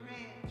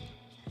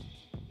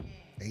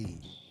Hey,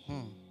 You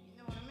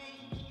know what I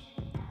mean?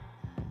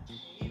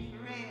 You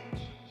for real?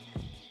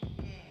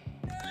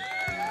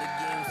 The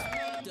game's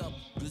f***ed up,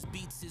 cause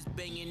beats is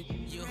banging,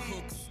 your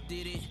hooks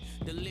did it.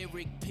 The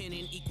lyric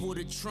penning equal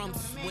to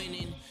Trump's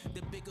winning.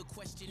 The bigger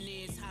question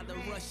is how the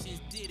Russians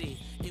did it.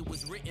 It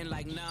was written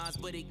like Nas,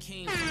 but it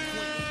came from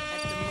Quentin.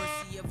 At the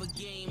mercy of a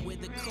game where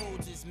the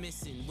codes is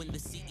missing. When the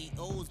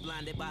CEO's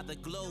blinded by the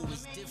glow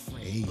is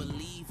different. Hey.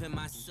 Believe in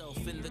myself,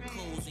 in the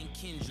Coles and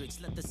Kendricks.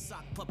 Let the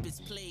sock puppets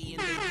play in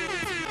the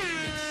roles and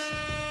gimmicks.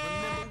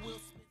 Remember Will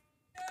Smith?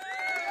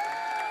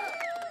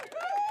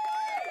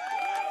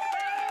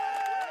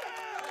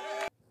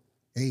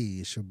 hey,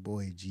 it's your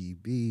boy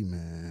GB,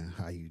 man.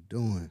 How you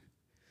doing?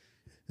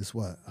 It's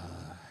what,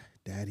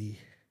 Daddy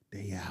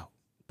Day Out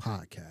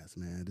podcast,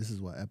 man. This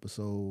is what,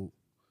 episode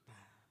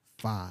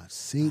 5,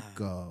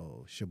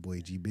 Cinco. It's your boy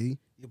GB.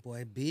 Your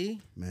boy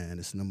B. Man,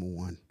 it's number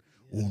 1.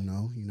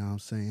 Uno, you know what I'm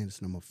saying?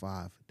 It's number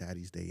 5,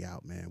 Daddy's Day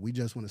Out, man. We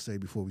just want to say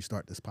before we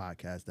start this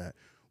podcast that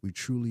we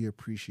truly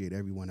appreciate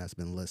everyone that's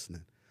been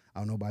listening. I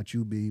don't know about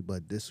you, B,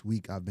 but this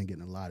week I've been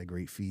getting a lot of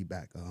great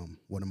feedback.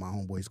 One of my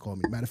homeboys called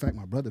me. Matter of fact,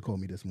 my brother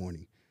called me this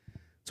morning,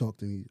 talked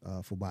to me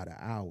for about an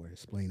hour,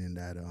 explaining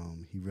that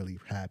he really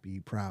happy,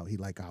 proud. He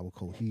like our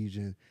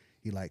cohesion.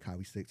 He like how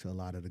we stick to a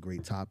lot of the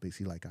great topics.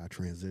 He like our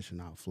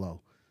transition, our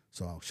flow.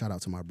 So shout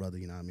out to my brother,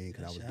 you know what I mean?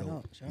 Because that was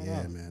dope. Shout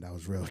out. Man, that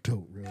was real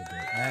dope, real dope.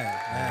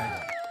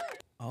 Hey.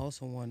 I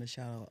also want to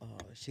shout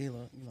out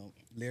Sheila,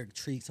 Lyric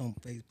Treats on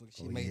Facebook.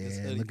 She made this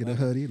hoodie. Look at for the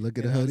me. hoodie. Look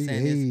at You the know what hoodie.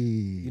 I'm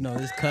saying?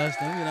 Hey. It's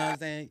custom, you know what I'm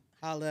saying?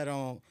 Holla at her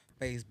on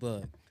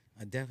Facebook.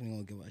 I definitely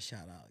want to give her a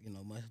shout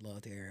out. Much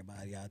love to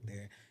everybody out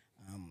there.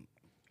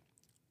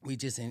 We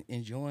just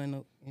enjoying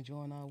our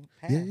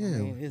path.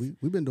 Yeah.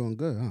 We've been doing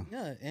good, huh?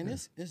 Yeah, and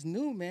it's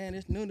new, man.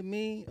 It's new to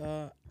me.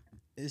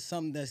 It's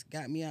something that's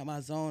got me out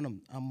my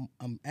zone.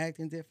 I'm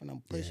acting different.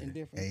 I'm pushing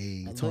different.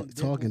 Hey, I look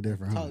talking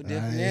different, huh? Talk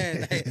different.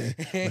 Yeah,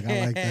 Look,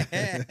 I like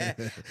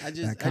that.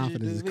 That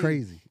confidence is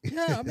crazy.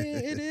 Yeah, I mean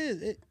it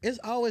is. It's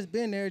always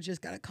been there. It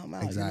just gotta come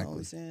out. Exactly. You know what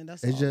I'm saying?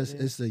 That's It's all just it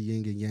is. it's the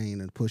yin and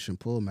yang and push and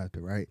pull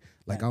method, right?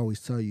 Like Right. I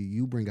always tell you,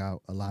 you bring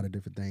out a lot of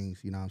different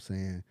things. You know what I'm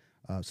saying?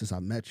 Since I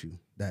met you,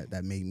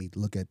 that made me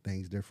look at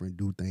things different,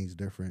 do things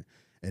different.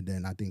 And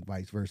then I think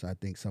vice versa. I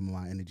think some of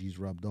my energies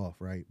rubbed off,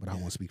 right? But I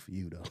won't speak for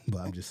you though. But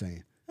I'm just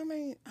saying. I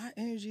mean, our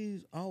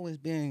energy's always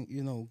been,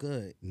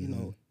 good,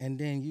 and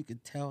then you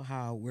could tell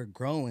how we're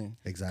growing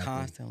Exactly.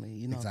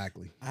 constantly,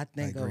 Exactly. I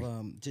think agree.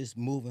 of just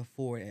moving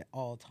forward at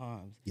all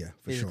times. Yeah,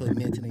 for physically, sure.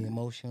 mentally,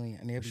 emotionally,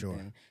 and everything.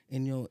 sure.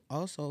 And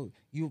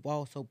you've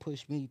also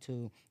pushed me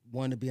to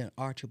want to be an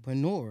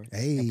entrepreneur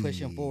Hey. and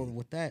pushing forward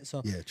with that.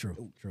 So Yeah,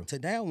 true.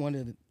 today I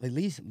wanted to at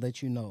least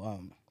let you know,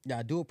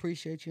 I do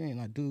appreciate you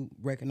and I do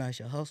recognize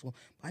your hustle.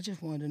 But I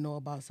just wanted to know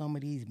about some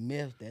of these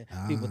myths that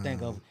people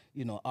think of,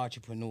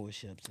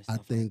 entrepreneurships and stuff I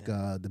think like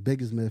that. the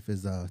biggest myth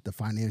is the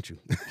financial,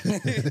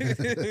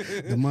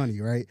 the money,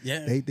 right?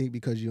 Yeah. They think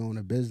because you own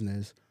a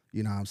business,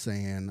 you know what I'm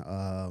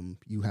saying,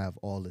 you have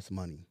all this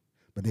money.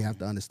 But they have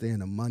to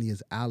understand the money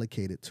is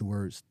allocated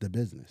towards the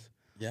business.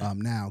 Yeah.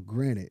 Now,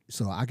 granted,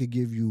 so I could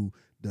give you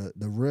the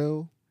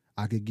real,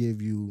 I could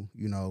give you,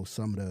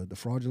 some of the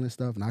fraudulent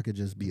stuff, and I could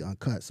just be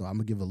uncut. So I'm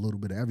going to give a little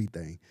bit of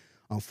everything.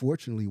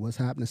 Unfortunately, what's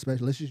happening,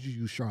 especially, let's just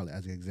use Charlotte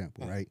as an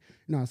example, right?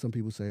 You know how some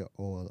people say,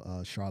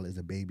 Charlotte is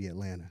a baby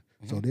Atlanta.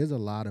 So there's a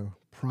lot of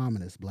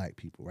prominent black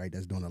people, right,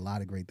 that's doing a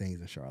lot of great things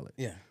in Charlotte.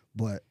 Yeah.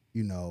 But,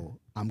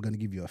 I'm going to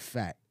give you a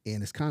fact.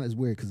 And it's kind of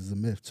weird because it's a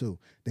myth, too.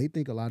 They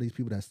think a lot of these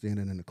people that's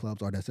standing in the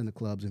clubs or that's in the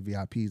clubs and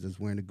VIPs that's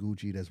wearing the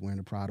Gucci, that's wearing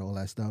the Prada, all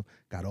that stuff,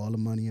 got all the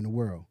money in the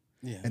world.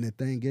 Yeah. And the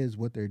thing is,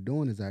 what they're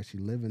doing is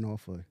actually living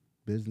off of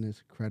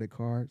business credit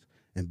cards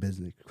and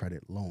business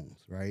credit loans,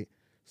 right?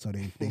 So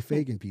they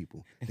faking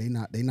people. They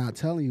not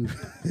telling you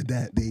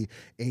that they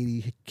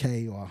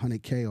 80K or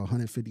 100K or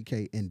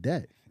 150K in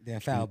debt. Then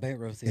file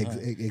bankruptcy.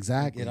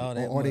 Exactly. Get all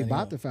that or they money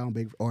about out. to file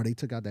bankruptcy, or they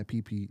took out that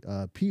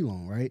PPP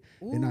loan, right?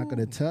 They're not going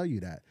to tell you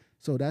that.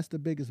 So that's the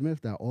biggest myth,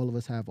 that all of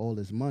us have all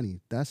this money.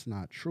 That's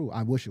not true.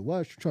 I wish it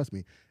was. Trust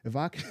me. If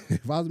I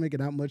was making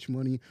that much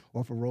money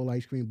off of roll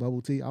ice cream,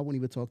 bubble tea, I wouldn't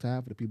even talk to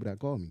half of the people that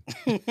call me.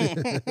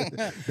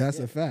 That's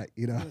a fact.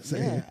 You know what I'm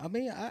saying? Yeah, I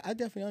mean, I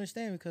definitely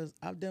understand because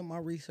I've done my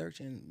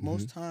research, and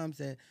most times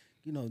that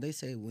they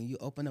say when you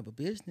open up a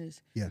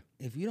business, Yeah.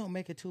 if you don't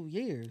make it 2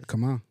 years,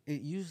 Come on.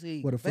 it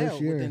usually Well, the fail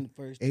first year, within the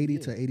first 2 80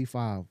 years. to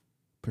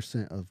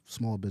 85% of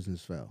small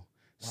business fell.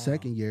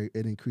 Second year,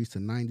 it increased to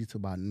 90 to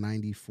about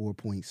 94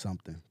 point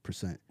something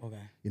percent. Okay.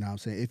 You know what I'm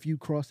saying? If you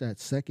cross that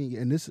second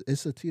year, and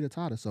it's a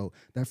teeter-totter. So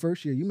that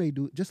first year, you may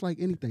do just like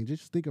anything.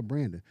 Just think of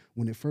branding.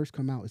 When it first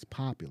come out, it's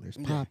popular. It's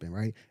popping,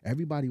 right?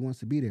 Everybody wants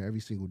to be there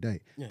every single day.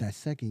 Yeah. That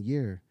second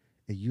year,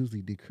 it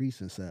usually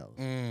decreases in sales.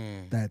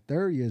 That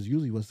third year is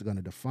usually what's going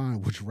to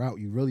define which route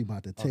you really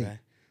about to take. Okay.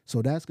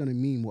 So that's going to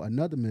mean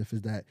another myth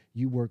is that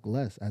you work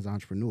less as an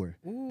entrepreneur.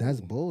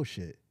 That's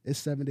bullshit. It's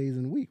 7 days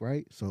in a week,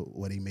 right? So,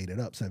 they made it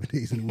up 7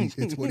 days in a week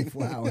in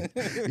 24 hours.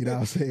 You know what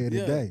I'm saying?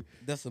 A day.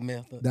 That's a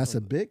myth. That's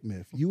a big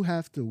myth. You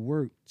have to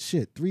work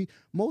you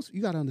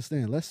got to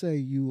understand. Let's say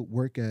you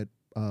work at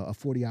a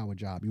 40-hour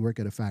job. You work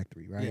at a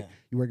factory, right? Yeah.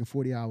 You're working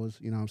 40 hours,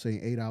 you know what I'm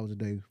saying, 8 hours a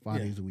day, 5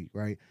 Yeah. days a week,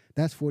 right?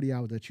 That's 40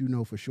 hours that you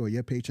know for sure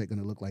your paycheck going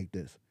to look like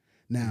this.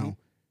 Now,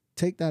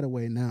 take that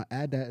away. Now,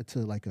 add that to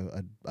like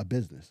a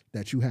business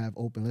that you have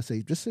open, let's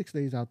say just 6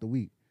 days out the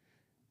week.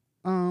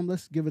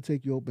 Let's give or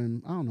take you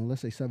open, I don't know,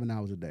 let's say 7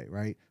 hours a day,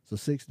 right? So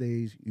 6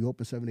 days, you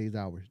open 7 days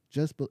hours.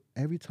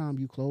 Every time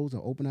you close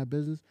or open that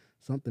business,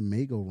 something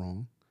may go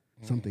wrong.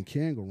 Something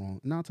can go wrong.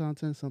 9 times out of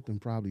 10, something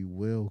probably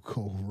will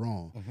go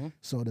wrong.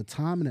 So the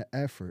time and the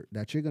effort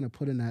that you're going to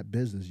put in that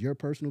business, your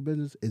personal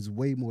business, is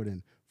way more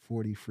than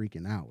 40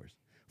 freaking hours.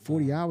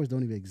 40 hours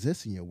don't even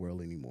exist in your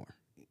world anymore.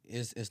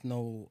 It's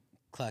no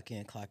clock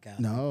in, clock out.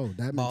 No,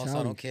 that Boss, mentality.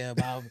 I don't care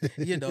about,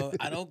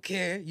 I don't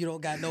care. You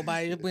don't got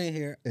nobody to bring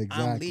here.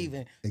 Exactly. I'm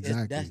leaving.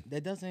 Exactly.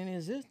 That doesn't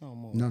exist no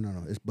more.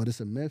 No. But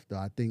it's a myth, though.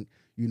 I think,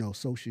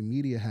 social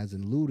media has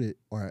eluded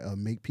or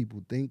make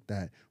people think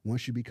that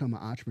once you become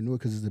an entrepreneur,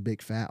 because it's a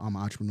big fad, I'm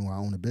an entrepreneur, I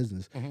own a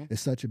business.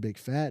 It's such a big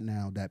fad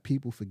now that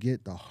people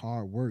forget the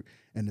hard work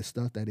and the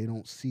stuff that they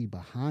don't see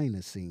behind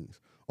the scenes.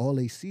 All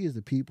they see is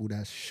the people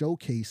that's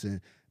showcasing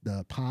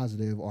the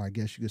positive, or I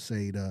guess you could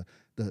say the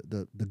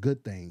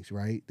good things,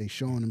 right? They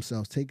showing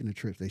themselves taking the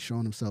trips. They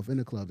showing themselves in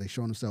the club. They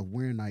showing themselves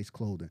wearing nice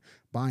clothing,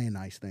 buying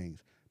nice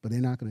things. But they're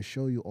not going to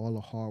show you all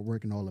the hard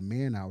work and all the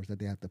man hours that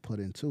they have to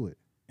put into it.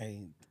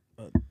 Hey,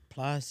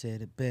 Ply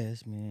said it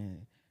best,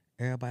 man.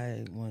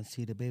 Everybody want to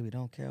see the baby.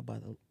 Don't care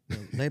about the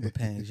labor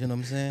pains. You know what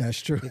I'm saying? That's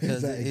true.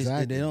 Because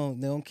Exactly. they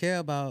don't care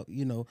about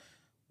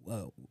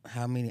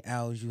how many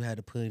hours you had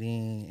to put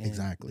in and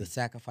the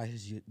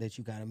sacrifices that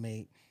you got to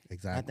make.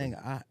 Exactly. I think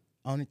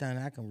only thing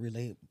I can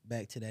relate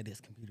back to that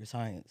is computer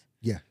science.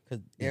 Yeah.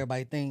 Because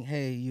everybody think,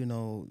 hey, you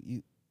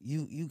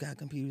got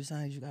computer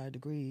science, you got a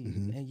degree,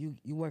 and you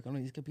work on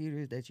these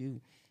computers that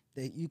you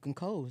can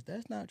code.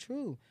 That's not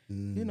true.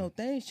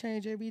 Things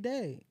change every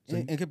day. So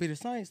in computer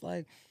science,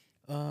 like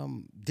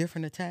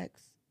different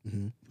attacks,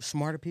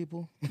 smarter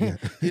people. Yeah.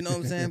 You know what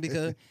I'm saying?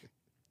 Because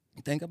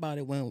think about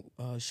it, when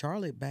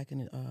Charlotte back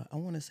in I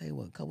want to say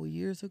a couple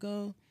years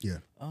ago,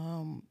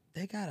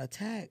 they got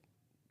attacked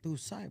through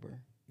cyber,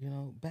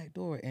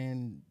 backdoor,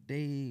 and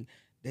they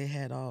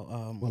had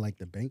all like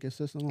the banking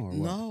system or what?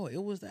 No,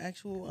 it was the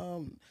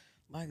actual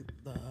I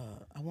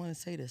want to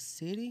say the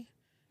city.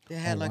 They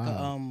had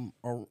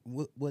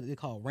what they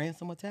call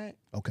ransom attack.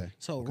 Okay.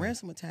 So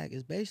ransom attack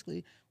is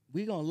basically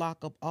we're gonna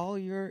lock up all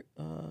your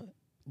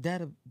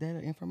data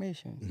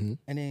information,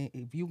 and then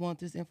if you want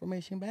this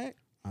information back,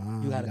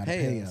 you gotta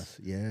pay us.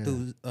 Yeah.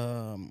 Through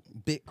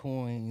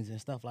bitcoins and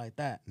stuff like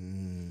that.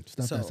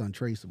 Stuff that's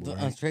untraceable.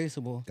 Right?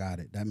 Untraceable. Got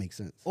it. That makes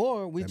sense.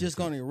 Or we just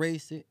gonna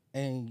erase it,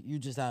 and you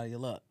just out of your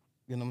luck.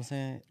 You know what I'm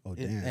saying? Oh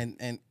damn.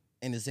 And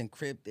it's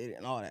encrypted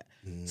and all that.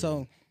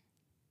 So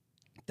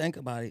think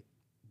about it.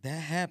 That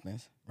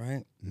happens,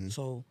 right?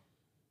 So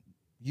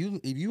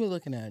if you were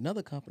looking at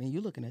another company,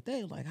 you're looking at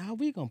that, like, how are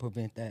we gonna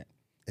prevent that?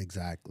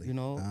 Exactly.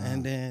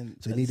 And then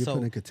so you need to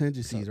put in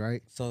contingencies,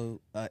 right?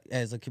 So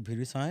as a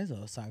computer science or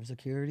a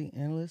cybersecurity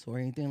analyst or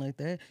anything like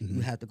that,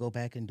 you have to go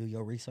back and do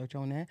your research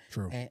on that.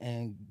 True.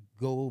 And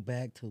go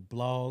back to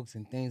blogs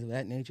and things of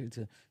that nature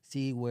to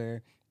see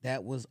where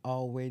that was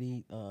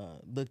already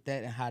looked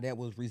at and how that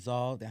was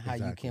resolved and how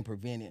you can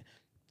prevent it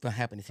from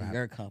happening to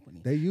your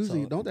company. They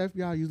usually don't the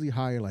FBI usually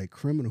hire like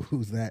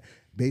criminals that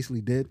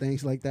basically did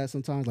things like that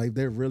sometimes. Like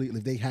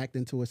if they hacked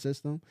into a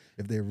system,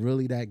 if they're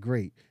really that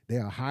great,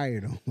 they'll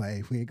hire them.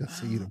 Like, we ain't gonna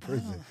send you to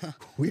prison.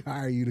 We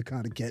hire you to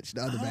kind of catch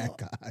the other bad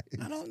guys.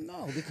 I don't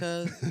know,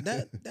 because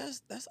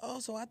that's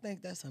also, I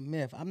think that's a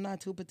myth. I'm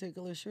not too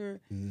particular sure.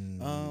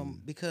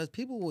 Because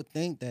people would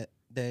think that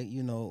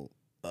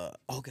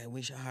okay,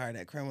 we should hire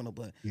that criminal,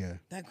 but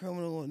that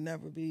criminal will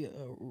never be a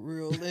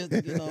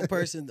realistic,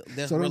 person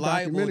that's so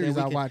reliable. So those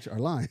documentaries I watch are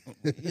lying.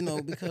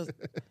 Because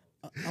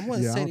I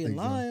wouldn't say they're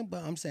lying,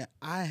 but I'm saying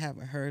I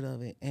haven't heard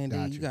of it. And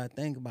then you got to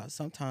think about,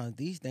 sometimes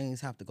these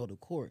things have to go to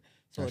court.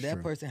 So That's that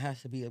true. person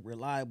has to be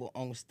reliable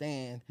on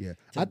stand. Yeah,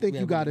 I think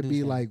you got to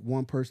be like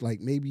one person. Like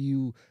maybe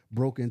you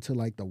broke into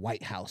like the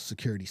White House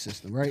security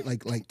system, right?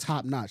 Like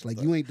top notch. Like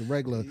you ain't the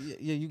regular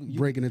you breaking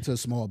breaking into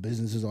small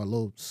businesses or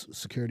low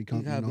security You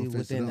company. gotta be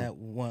within that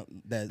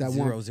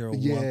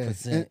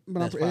 0.001%.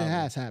 But it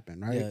has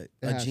happened, right?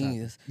 Yeah, a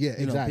genius. Yeah,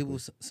 exactly.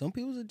 Some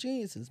people are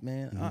geniuses,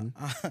 man.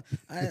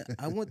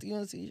 I went to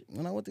UNC.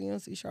 When I went to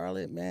UNC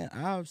Charlotte, man,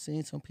 I've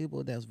seen some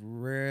people that's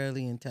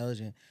really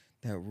intelligent,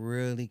 that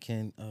really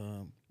can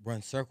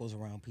run circles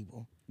around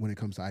people when it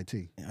comes to IT.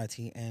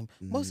 And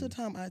most of the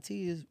time, IT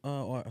is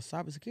or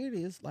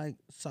cybersecurity is like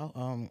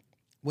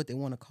what they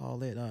want to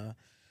call it.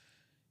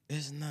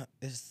 It's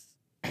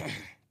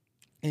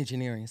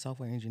engineering,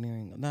 software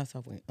engineering, not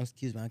software.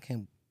 Excuse me, I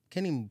can't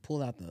even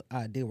pull out the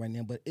idea right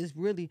now. But it's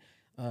really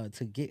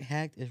to get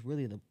hacked. It's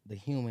really the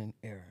human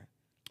error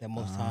that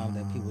most times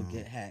that people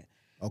get hacked.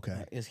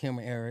 Okay. It's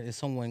human error. It's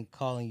someone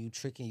calling you,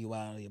 tricking you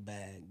out of your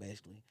bag,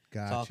 basically.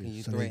 Gotcha. Talking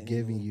you, so they're threatening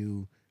giving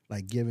you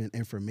like giving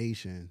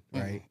information,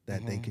 right,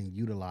 that they can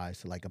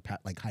utilize to like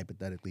like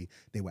hypothetically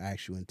they would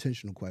ask you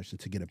intentional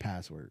questions to get a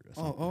password or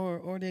something.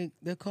 Or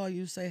they'll call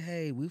you, say,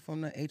 hey, we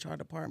from the HR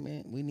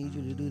department, we need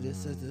you to do this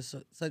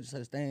such and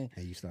such thing,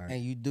 And you start,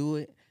 and you do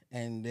it,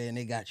 and then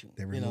they got you.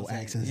 they you know remove what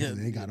I'm saying? access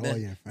and they got all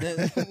your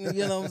information.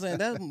 You know what I'm saying?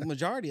 That's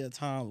majority of the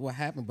time what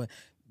happened.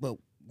 But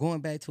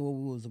going back to what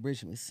we was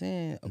originally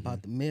saying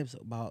about the myths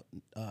about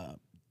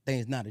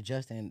things not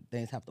adjusting,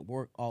 things have to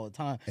work all the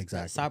time.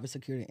 Exactly.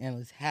 Cybersecurity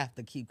analysts have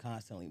to keep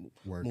constantly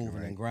Working, moving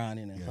right? and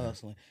grinding and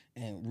hustling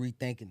and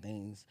rethinking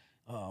things.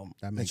 That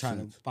and makes trying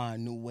sense. to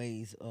find new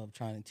ways of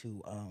trying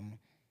to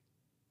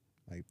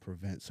Like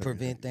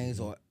prevent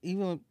things, or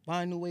even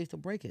find new ways to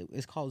break it.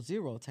 It's called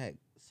zero tech.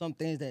 Some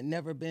things that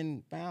never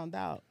been found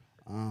out.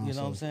 You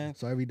know what I'm saying?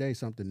 So every day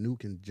something new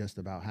can just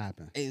about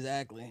happen.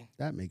 Exactly.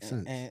 That makes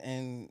sense.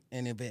 And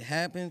if it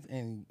happens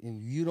and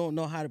if you don't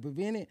know how to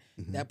prevent it,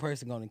 that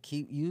person gonna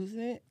keep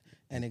using it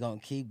and they're gonna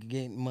keep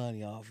getting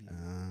money off you.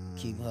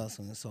 Keep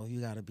hustling. So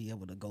you gotta be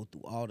able to go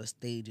through all the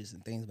stages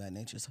and things of that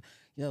nature. So,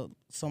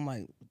 some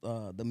like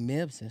the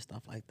myths and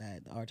stuff like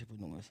that, the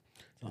entrepreneurs.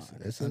 So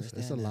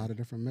It's a lot of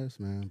different myths,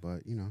 man.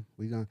 But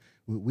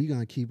we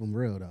gonna keep them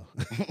real though.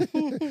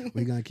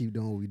 We gonna keep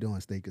doing what we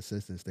doing, stay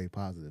consistent, stay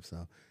positive.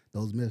 So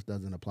those myths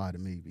doesn't apply to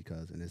me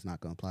and it's not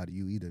gonna apply to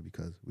you either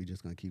because we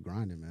just gonna keep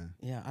grinding, man.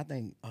 Yeah, I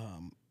think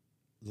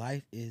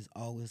life is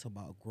always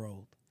about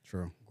growth.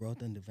 True.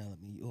 Growth and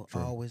development. You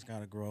True. always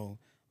gotta grow.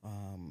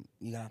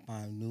 You gotta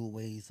find new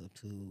ways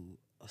to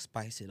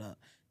spice it up.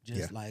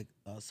 Just like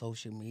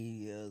social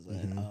medias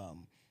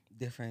and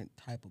different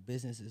type of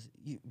businesses.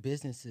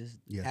 Businesses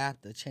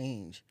have to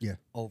change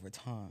over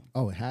time.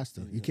 Oh, it has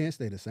to. You can't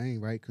stay the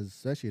same, right? Because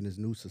especially in this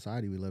new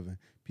society we live in,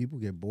 people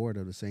get bored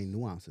of the same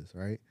nuances,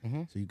 right?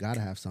 So you got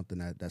to have something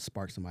that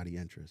sparks somebody's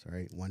interest,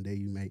 right? One day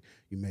you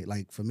may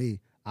like for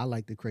me, I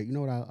like to create. You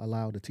know what I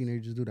allow the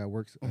teenagers to do that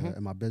works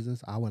in my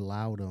business? I would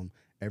allow them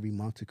every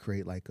month to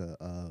create like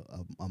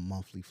a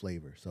monthly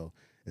flavor. So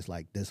it's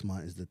like this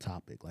month is the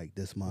topic. Like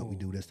this month we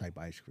do this type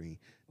of ice cream.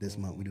 This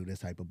month we do this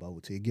type of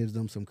bubble tea. It gives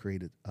them some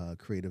creative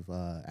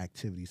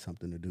activity,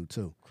 something to do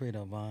too.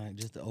 Creative mind,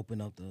 just to open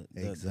up the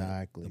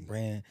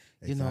brand.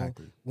 You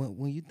Exactly. know,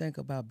 when you think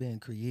about being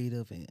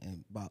creative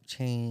and about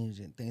change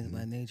and things of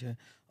that nature,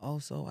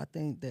 also I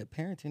think that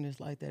parenting is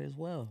like that as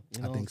well.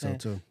 You know I think so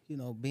too. You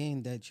know,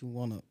 being that you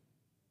want to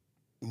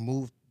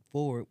move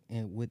forward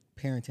and with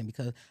parenting,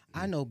 because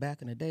I know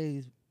back in the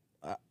days,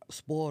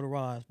 spoil the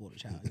rod, spoil the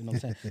child. You know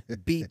what I'm saying?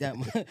 Beat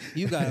that.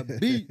 You got to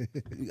beat.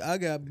 I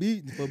got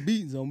beaten for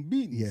beatings on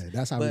beatings. Yeah,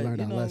 that's how we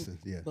learned our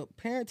lessons. Yeah. But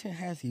parenting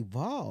has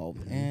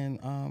evolved, and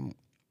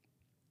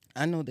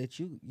I know that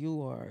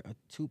you are a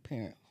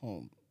 2-parent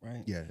home,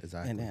 right? Yeah,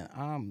 exactly. And then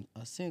I'm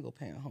a single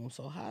parent home.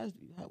 So how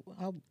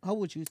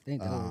would you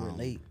think that would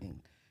relate?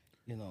 And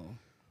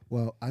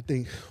Well, I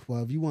think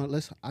if you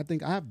want, I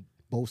think I have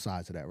both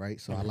sides of that, right?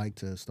 So I like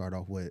to start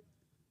off with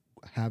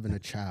having a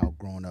child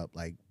growing up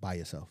like by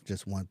yourself,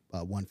 just one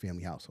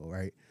family household,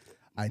 right?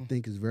 I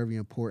think it's very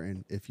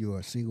important if you're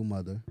a single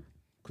mother,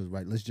 because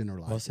let's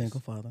generalize. Or a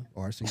single father.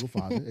 Or a single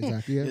father,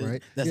 exactly, yeah,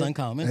 right? That's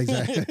uncommon.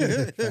 Exactly.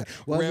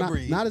 Well,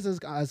 not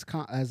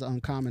as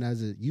uncommon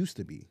as it used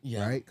to be,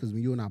 right? Because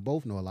you and I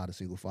both know a lot of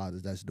single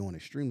fathers that's doing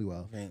extremely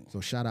well. Right. So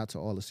shout out to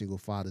all the single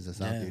fathers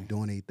that's out there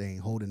doing their thing,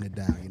 holding it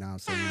down. You know what I'm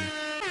saying?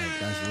 Like,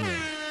 that's real,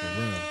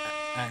 for real.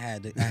 I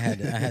had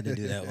to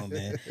do that one,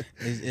 man.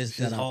 It's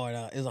just hard.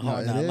 It's a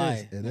hard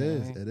life. It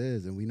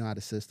is, and we know how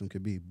the system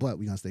could be, but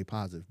we're gonna stay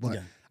positive.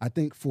 But I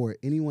think for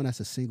anyone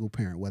that's a single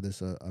parent, whether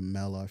it's a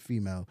male or a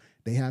female,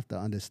 they have to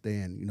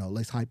understand.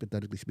 Let's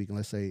hypothetically speaking,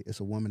 let's say it's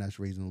a woman that's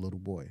raising a little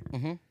boy.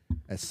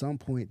 At some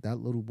point, that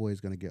little boy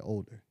is gonna get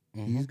older.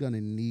 He's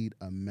gonna need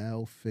a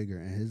male figure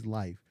in his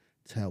life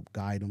to help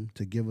guide him,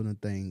 to give him the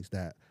things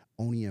that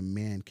only a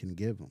man can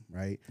give him,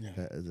 right?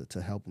 To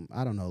help him,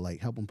 I don't know, like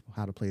help him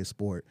how to play a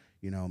sport,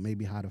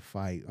 maybe how to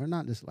fight, or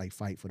not just like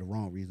fight for the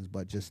wrong reasons,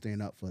 but just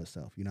stand up for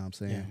himself. You know what I'm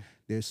saying?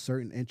 There's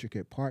certain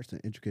intricate parts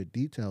and intricate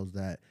details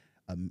that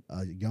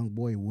a young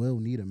boy will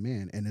need a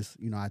man, and it's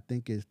I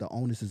think it's the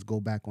onus is go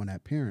back on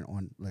that parent,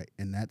 on like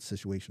in that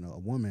situation, a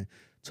woman,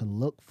 to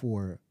look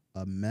for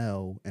a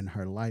male in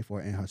her life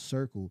or in her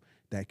circle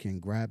that can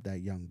grab that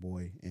young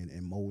boy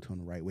and mold him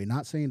the right way.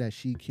 Not saying that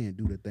she can't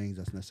do the things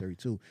that's necessary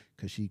too,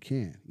 because she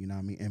can, you know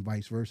what I mean? And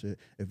vice versa.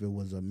 If it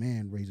was a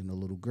man raising a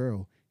little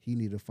girl, he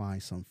need to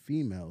find some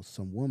females,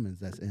 some women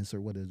that's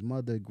insert, whether it's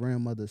mother,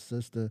 grandmother,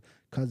 sister,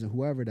 cousin,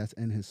 whoever that's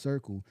in his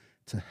circle,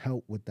 to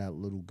help with that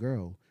little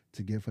girl,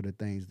 to give her the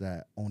things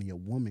that only a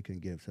woman can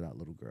give to that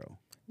little girl.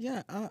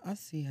 Yeah, I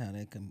see how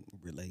they can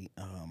relate.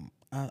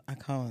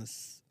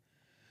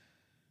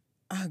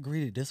 I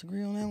agree to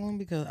disagree on that one,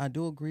 because I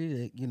do agree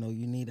that you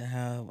need to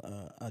have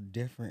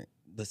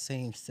the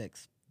same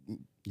sex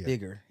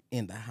figure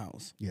in the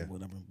house or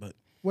whatever. But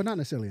not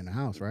necessarily in the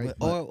house, right?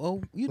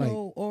 Or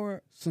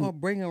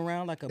bringing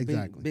around like a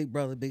big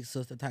brother, big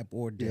sister type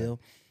ordeal.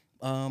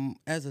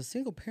 As a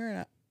single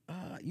parent,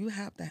 you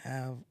have to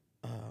have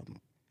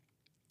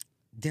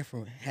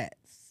different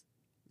hats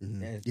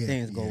as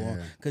things go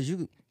on, because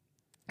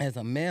as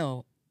a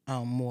male,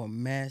 I'm more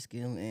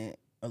masculine and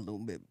a little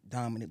bit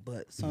dominant,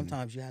 but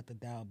sometimes you have to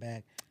dial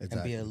back and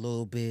be a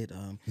little bit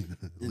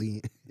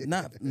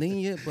not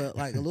lenient, but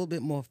like a little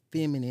bit more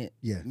feminine,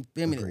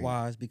 agreed.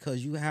 wise,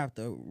 because you have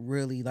to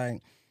really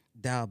like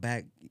dial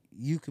back.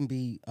 You can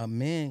be a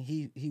man,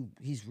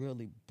 he's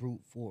really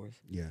brute force.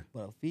 Yeah.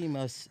 But a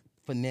female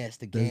finesse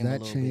the Does game a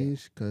that little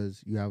change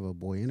because you have a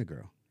boy and a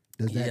girl?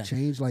 Does that Yeah.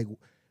 change? Like,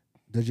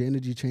 does your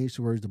energy change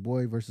towards the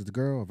boy versus the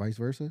girl, or vice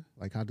versa?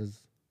 Like, how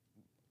does?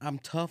 I'm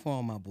tough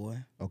on my boy.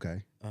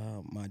 Okay.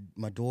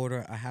 My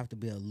daughter, I have to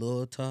be a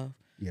little tough.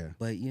 Yeah.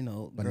 But you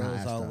know, But not girls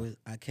as tough. always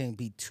I can't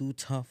be too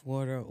tough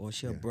with her or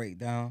she'll break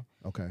down.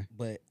 Okay.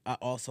 But I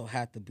also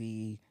have to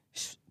be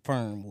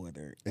firm with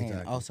her, and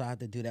Exactly. also I have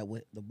to do that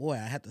with the boy.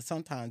 I have to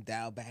sometimes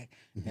dial back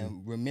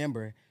and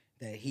remember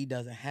that he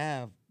doesn't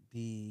have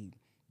the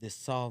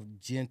soft,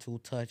 gentle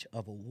touch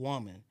of a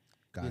woman.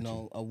 Gotcha. You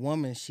know, a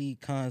woman, she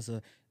kinds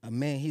of a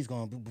man. He's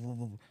gonna,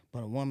 but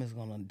a woman's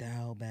gonna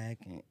dial back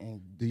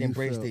and Do you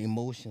embrace feel- the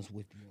emotions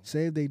with you.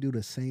 Say if they do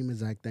the same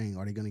exact thing,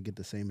 are they going to get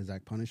the same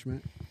exact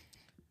punishment?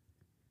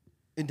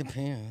 It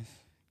depends.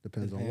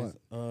 Depends on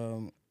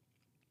what.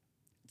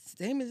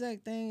 Same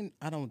exact thing,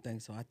 I don't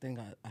think so. I think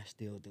I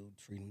still do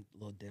treat them a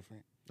little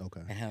different.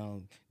 Okay.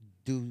 And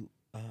do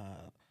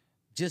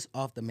just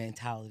off the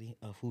mentality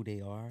of who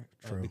they are.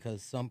 True.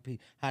 Because some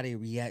people, how they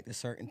react to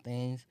certain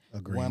things.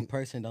 Agreed. One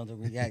person doesn't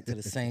react to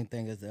the same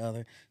thing as the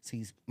other.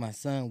 See, my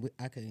son,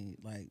 I could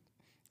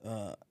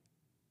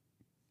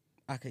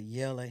I could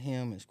yell at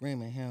him and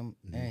scream at him,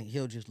 and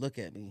he'll just look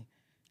at me.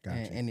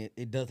 Gotcha. And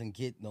it doesn't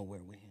get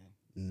nowhere with him.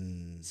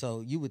 Mm, So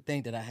you would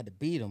think that I had to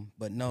beat him,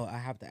 but no, I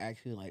have to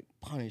actually like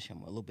punish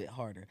him a little bit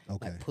harder.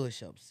 Okay. Like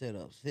push-ups,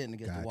 sit-ups, sitting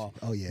against Gotcha. the wall.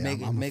 Oh, yeah,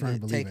 make I'm a firm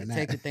it, believer in that.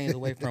 take the things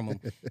away from him.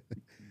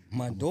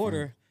 My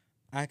daughter,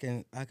 I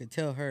could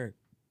tell her,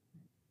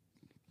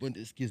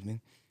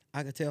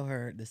 I could tell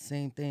her the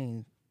same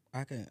thing.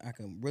 I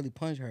can really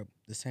punish her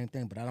the same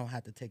thing, but I don't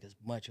have to take as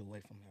much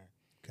away from her.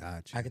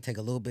 gotcha. I could take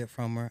a little bit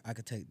from her. I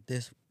could take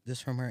this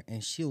from her,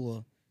 and she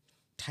will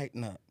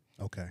tighten up.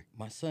 Okay.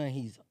 My son,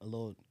 he's a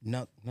little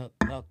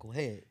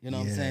knucklehead. You know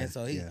what I'm saying?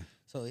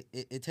 So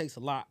it takes a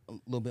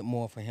little bit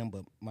more for him.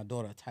 But my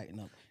daughter will tighten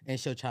up, and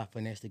she'll try to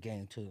finesse the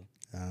game too.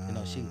 You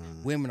know,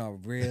 women are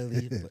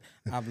really.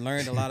 I've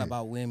learned a lot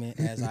about women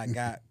as I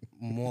got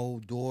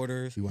more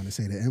daughters. You want to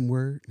say the M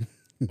word?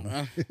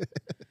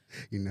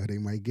 You know they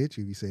might get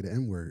you if you say the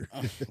M word.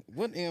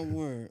 What N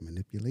word?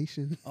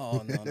 Manipulation.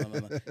 Oh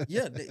no.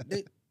 Yeah,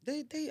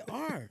 they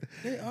are.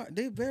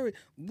 They very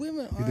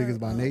women are. You think it's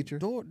by nature?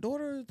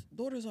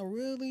 Daughters are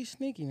really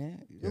sneaky,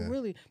 man. Yeah.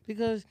 Really,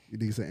 because You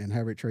think it's an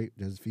inherent trait?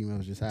 Just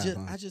females just have.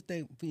 Huh? I just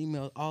think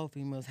all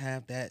females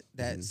have that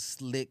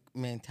slick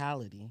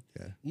mentality.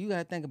 Yeah. You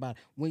gotta think about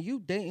it. When you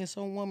dating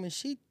some woman,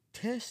 she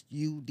tests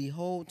you the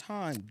whole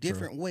time,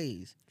 different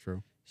ways.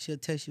 True. She'll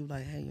test you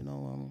like, hey, you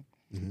know,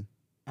 Mhm.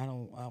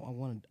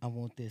 I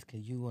want this.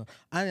 Can you?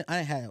 I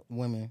had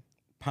women,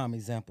 prime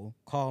example,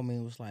 call me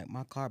and was like,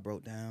 my car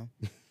broke down.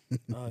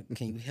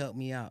 Can you help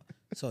me out?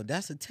 So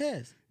that's a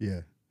test.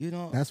 Yeah. You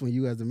know, That's when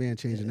you as a man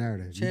change the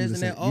narrative. You do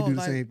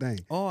the same thing.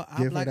 Oh,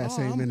 Give her that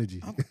same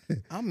energy.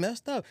 I'm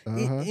messed up.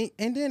 Uh-huh.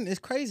 And then it's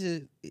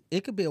crazy.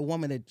 It could be a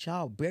woman that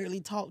y'all barely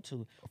talk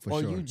to, For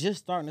or sure. you just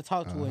starting to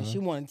talk to her, and she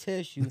want to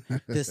test you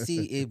to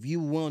see if you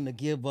willing to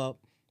give up,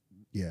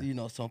 Yeah. you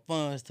know, some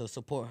funds to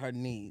support her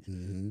needs.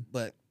 Mm-hmm.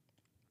 But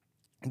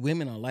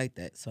women are like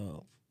that.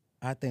 So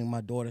I think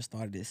my daughter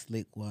started it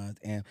slick wise,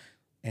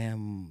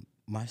 and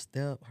my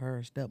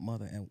her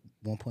stepmother at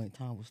one point in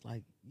time was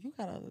like, you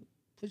gotta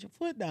put your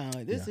foot down.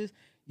 This is,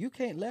 you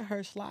can't let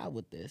her slide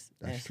with this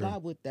That's and true.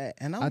 slide with that.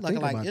 And I I'm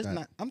think like about it's that.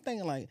 not. I'm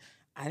thinking like,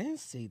 I didn't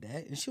see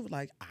that, and she was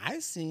like, I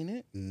seen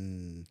it.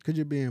 Because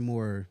you're being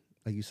more,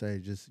 like you say,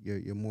 just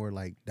you're more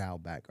like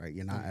dialed back, right?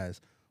 You're not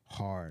as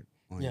hard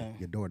on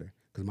your daughter.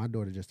 Because my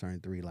daughter just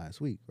turned 3 last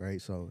week,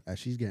 right? So as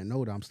she's getting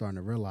older, I'm starting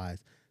to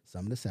realize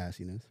some of the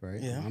sassiness, right?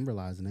 Yeah. I'm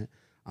realizing it.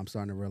 I'm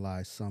starting to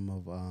realize some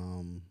of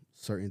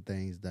certain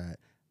things that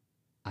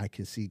I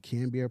can see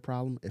can be a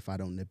problem if I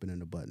don't nip it in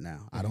the bud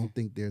now. I don't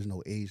think there's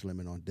no age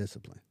limit on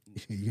discipline.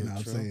 You know what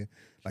I'm saying?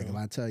 Like if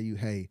I tell you,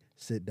 hey,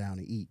 sit down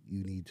and eat,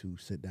 you need to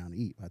sit down and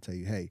eat. If I tell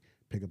you, hey,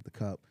 pick up the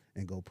cup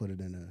and go put it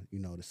in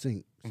the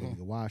sink so you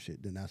can wash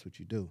it, then that's what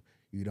you do.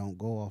 You don't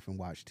go off and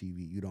watch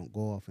TV. You don't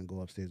go off and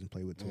go upstairs and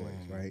play with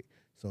toys, right?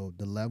 So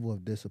the level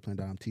of discipline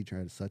that I'm teaching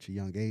her at such a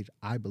young age,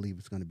 I believe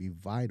it's going to be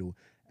vital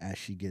as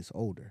she gets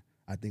older.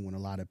 I think when a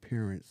lot of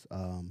parents,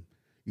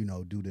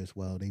 do this,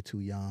 well, they too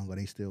young or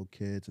they still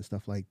kids and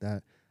stuff like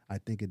that, I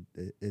think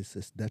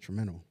it's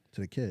detrimental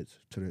to the kids,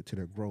 to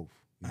their growth.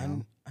 You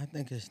know? I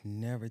think it's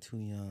never too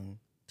young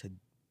to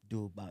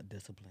do about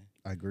discipline.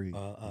 I agree.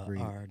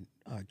 Or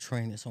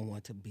training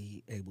someone to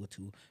be able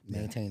to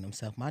maintain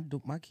themselves.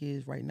 My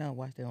kids right now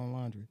wash their own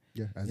laundry.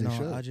 Yeah, as you they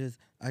know, should.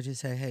 I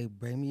just say, hey,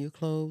 bring me your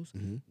clothes.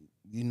 Mm-hmm.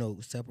 You know,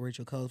 separate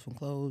your clothes from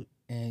clothes,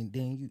 and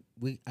then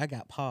I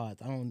got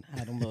pods. I don't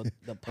have them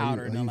the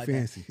powder and all like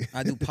fancy. that.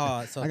 I do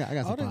pods. So I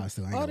got some pods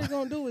too. All they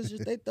gonna do is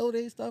just they throw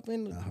their stuff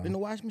in the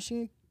washing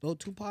machine, throw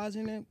 2 pods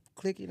in there,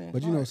 click it in.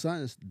 But you know,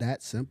 something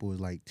that simple is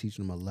like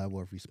teaching them a level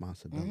of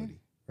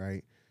responsibility,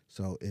 right?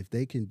 So if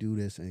they can do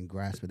this and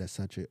grasp it at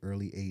such an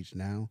early age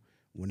now,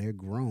 when they're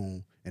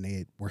grown and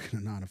they working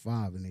a 9 to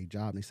 5 in their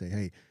job, and they say,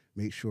 hey,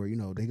 make sure, you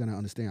know, they're going to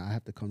understand I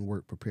have to come to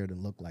work prepared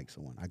and look like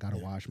someone. I got to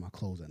wash my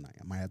clothes at night.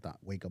 I might have to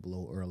wake up a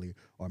little early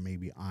or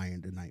maybe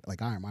iron the night,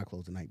 like iron my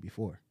clothes the night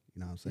before.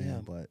 You know what I'm saying?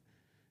 Yeah. But,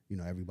 you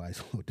know, everybody's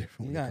a little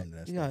different when it comes to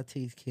that You stuff. got to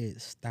teach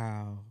kids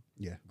style,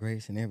 Yeah.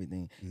 grace, and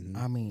everything. Mhm.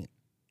 I mean,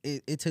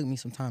 it took me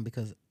some time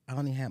because I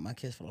only had my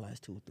kids for the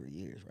last 2 or 3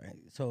 years, right?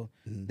 So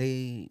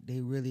they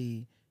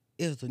really,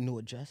 it was a new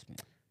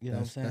adjustment. You know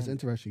what I'm saying? That's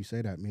interesting you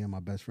say that. Me and my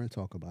best friend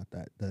talk about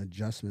that. The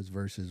adjustments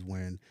versus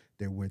when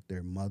they're with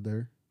their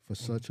mother for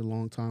such a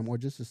long time, or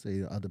just to say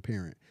the other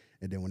parent.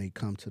 And then when they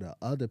come to the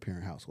other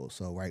parent household.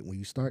 So, right, when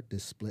you start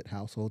this split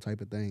household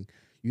type of thing,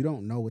 you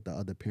don't know what the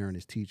other parent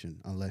is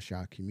teaching unless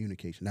y'all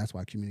communication. That's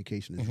why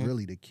communication is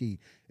really the key.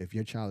 If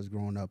your child is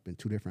growing up in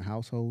 2 different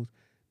households,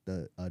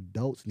 the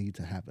adults need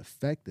to have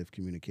effective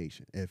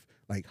communication. If,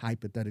 like,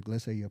 hypothetically,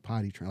 let's say you're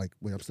potty trained, like,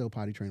 well, I'm still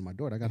potty training my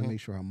daughter. I got to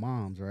make sure her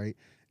mom's, right,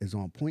 is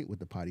on point with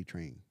the potty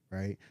train,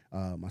 right?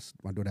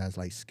 My daughter has,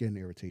 like, skin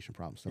irritation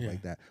problems, stuff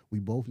like that. We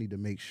both need to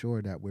make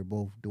sure that we're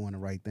both doing the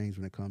right things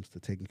when it comes to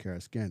taking care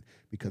of skin.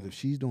 Because if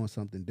she's doing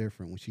something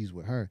different when she's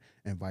with her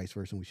and vice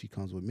versa when she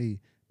comes with me,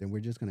 then we're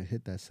just going to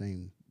hit that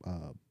same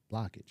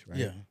blockage, right?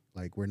 Yeah.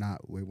 Like, we're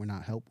not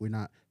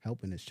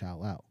helping this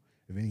child out.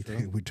 If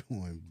anything, we're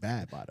doing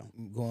bad by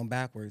them. Going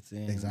backwards.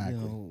 And, Exactly.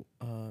 You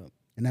know,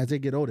 and as they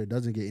get older, it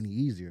doesn't get any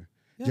easier.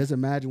 Yeah. Just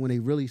imagine when they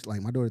really,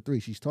 like my daughter 3,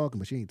 she's talking,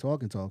 but she ain't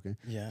talking.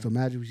 Yeah. So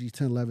imagine when she's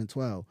 10, 11,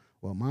 12.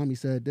 Well, mommy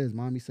said this,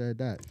 mommy said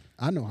that.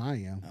 I know how I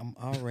am. I'm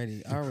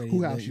already Who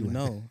let house you in?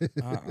 know.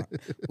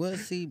 Well,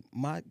 see,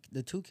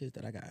 the 2 kids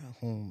that I got at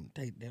home,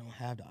 they don't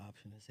have the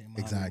option to say,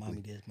 mommy, Exactly.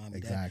 mommy this, mommy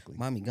Exactly. that.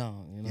 Mommy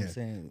gone, you know what I'm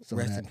saying? So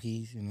Rest that- in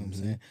peace, you know what I'm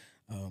saying?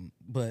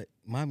 But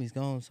mommy's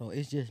gone, so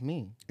it's just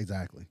me.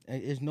 Exactly.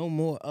 It's no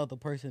more other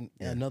person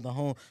in another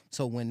home.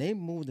 So when they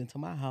moved into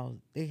my house,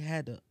 they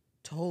had to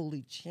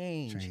totally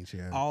change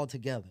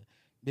altogether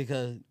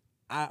because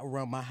I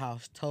run my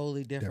house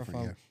totally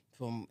different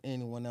from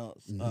anyone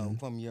else,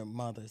 from your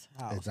mother's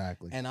house.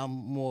 Exactly. And I'm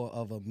more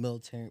of a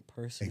military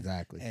person.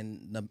 Exactly.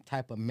 And the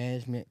type of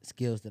management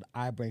skills that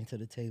I bring to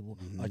the table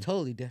are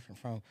totally different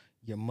from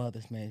your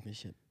mother's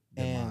managementship.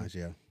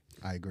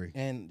 I agree.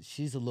 And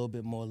she's a little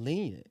bit more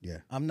lenient. Yeah.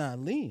 I'm not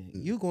lenient.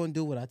 You going to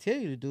do what I tell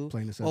you to do.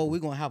 Plain and simple. Or we're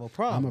going to have a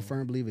problem. I'm a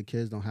firm believer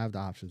kids don't have the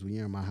options. When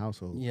you're in my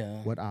household,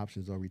 what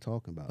options are we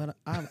talking about?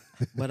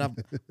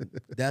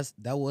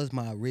 That was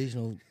my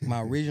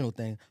original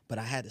thing. But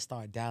I had to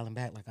start dialing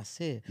back, like I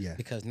said,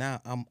 because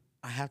now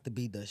I have to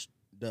be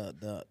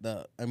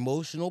the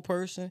emotional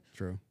person.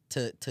 True.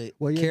 To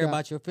care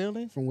about your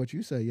feelings. From what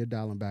you say, you're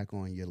dialing back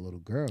on your little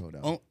girl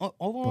though.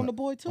 On the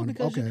boy too,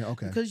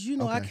 because you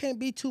know I can't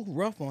be too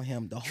rough on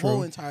him the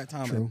whole entire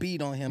time and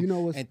beat on him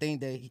and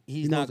think that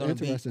he's not going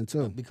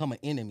to become an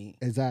enemy.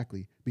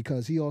 Exactly,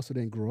 because he also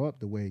didn't grow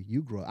up the way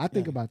you grew up. I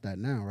think about that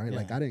now, right?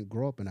 Like I didn't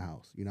grow up in a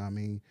house, you know what I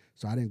mean?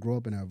 So I didn't grow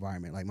up in an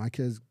environment. Like my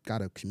kids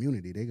got a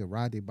community. They could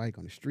ride their bike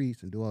on the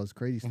streets and do all this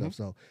crazy stuff.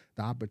 So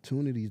the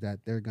opportunities that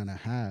they're going to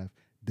have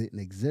didn't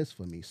exist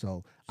for me.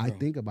 So I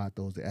think about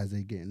those as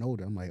they're getting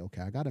older. I'm like,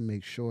 okay, I got to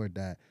make sure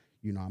that,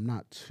 you know, I'm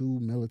not too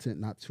militant,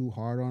 not too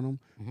hard on them,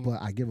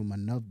 but I give them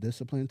enough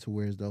discipline to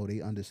where as though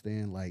they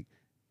understand, like,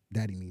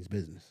 daddy means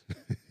business.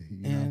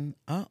 And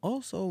I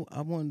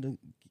wanted to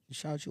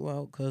shout you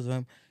out because,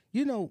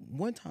 you know,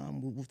 one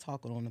time we were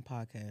talking on the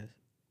podcast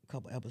a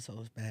couple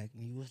episodes back,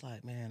 and you was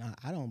like, man,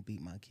 I don't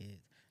beat my kids.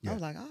 I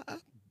was like,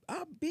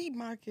 I beat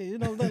my kid, you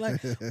know.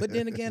 Like, but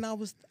then again,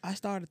 I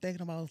started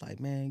thinking about. I was like,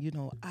 man, you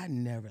know, I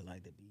never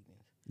liked the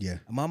beatings. Yeah,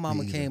 my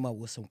mama came up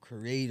with some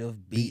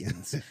creative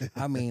beatings.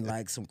 I mean,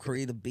 like some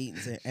creative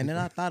beatings, and then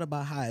I thought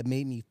about how it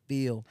made me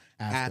feel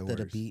after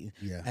the beating.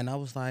 Yeah, and I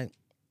was like,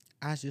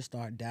 I just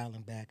start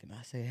dialing back, and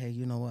I say, hey,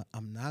 you know what?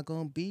 I'm not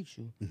gonna beat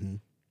you,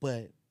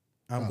 but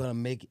I'm gonna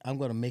make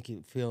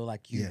it feel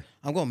like you. Yeah.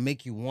 I'm gonna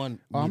make you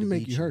want. I'm gonna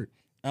make you hurt.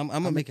 I'm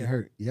gonna make it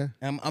hurt. Yeah.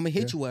 I'm gonna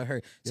hit you where it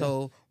hurt. Yeah.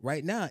 So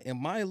right now, in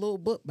my little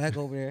book back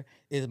over there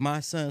is my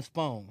son's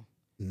phone.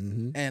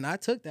 And I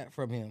took that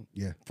from him.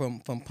 Yeah. From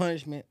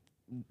punishment,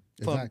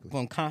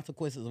 from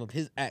consequences of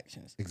his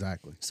actions.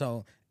 Exactly.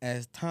 So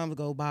as time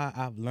go by,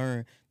 I've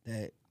learned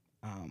that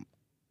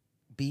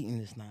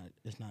beating is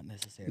not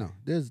necessary. No,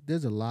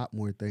 there's a lot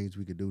more things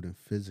we could do than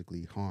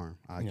physically harm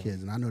our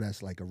kids, and I know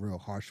that's like a real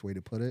harsh way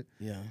to put it.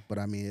 Yeah. But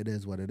I mean, it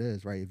is what it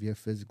is, right? If you're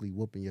physically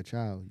whooping your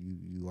child,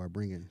 you are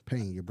bringing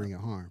pain, you're bringing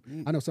harm.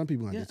 I know some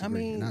people are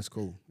disagree, and that's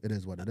cool. It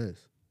is what it is.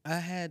 I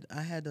had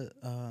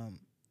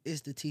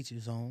it's the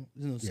teacher's zone.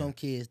 You know, some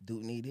kids do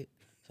need it.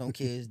 Some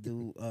kids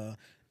do.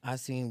 I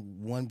seen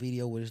one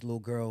video where this little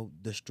girl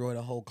destroyed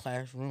a whole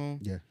classroom.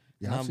 Yeah.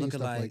 Yeah, I've seen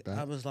stuff like that.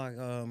 I was like,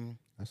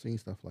 I've seen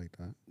stuff like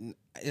that.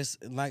 It's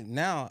like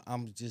now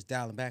I'm just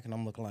dialing back and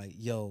I'm looking like,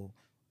 yo,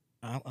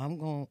 I'm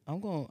going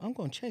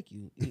to check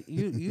you.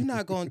 You're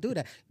not going to do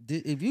that.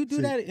 If you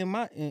do that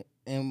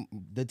and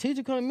the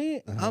teacher come to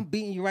me, I'm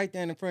beating you right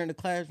there in front of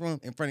the classroom,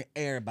 in front of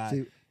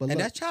everybody. See, but and look,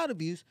 that's child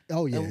abuse.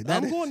 Oh, yeah, And that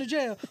I'm is. going to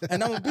jail,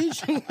 and I'm going to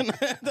beat you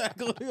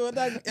when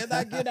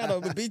I get out. I'm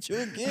going to beat you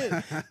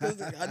again.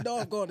 'Cause I know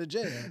I'm going to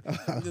jail,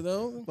 you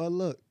know? But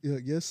look,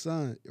 your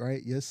son,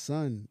 right? Your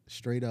son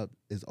straight up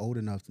is old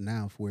enough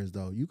now for as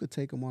though you could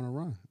take him on a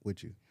run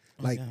with you.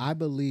 Like, yeah. I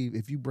believe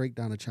if you break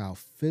down a child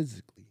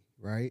physically,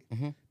 right,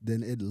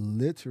 then it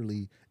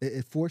literally,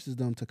 it forces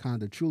them to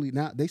kind of truly,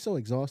 now they so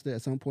exhausted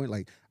at some point,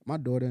 like my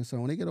daughter and son,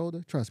 when they get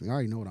older, trust me, I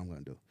already know what I'm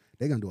going to do.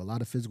 They're going to do a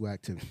lot of physical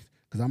activities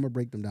because I'm going to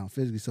break them down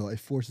physically, so it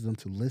forces them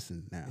to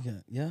listen now.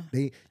 Yeah.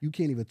 You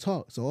can't even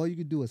talk, so all you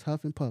can do is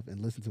huff and puff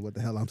and listen to what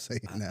the hell I'm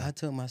saying now. I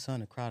took my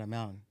son to Crowder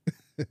Mountain.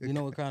 You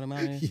know what Crowder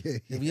Mountain is? Yeah.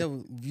 If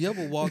you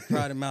ever walk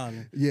Crowder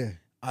Mountain, Yeah.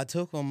 I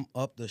took him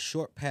up the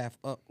short path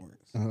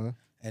upwards.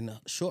 And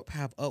the short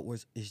path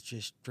upwards is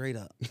just straight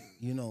up,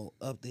 you know,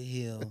 up the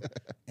hill.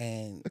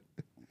 And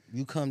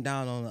you come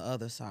down on the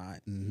other side.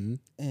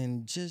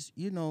 And just,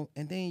 you know,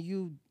 and then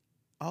you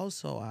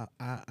also,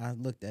 I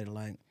looked at it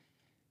like,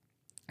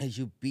 as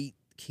you beat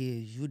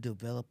kids, you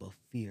develop a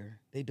fear.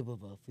 They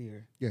develop a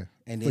fear. Yeah.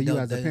 And for you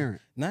as a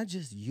parent. Not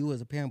just you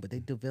as a parent, but they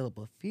develop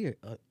a fear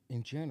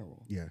in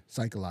general. Yeah,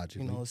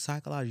 psychologically. You know,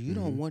 psychologically. You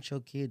don't want your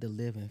kid to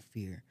live in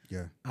fear.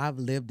 Yeah. I've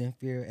lived in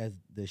fear as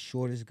the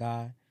shortest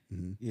guy,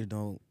 you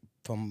know,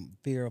 from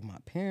fear of my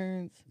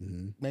parents,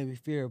 maybe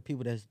fear of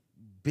people that's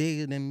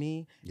bigger than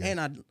me. Yeah.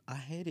 And I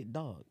hated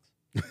dogs.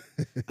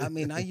 I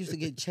mean, I used to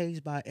get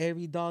chased by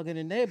every dog in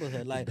the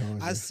neighborhood. Like,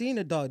 I seen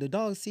a dog. The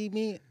dog see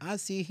me, I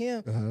see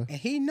him, and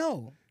he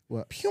know.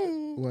 Well, he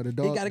the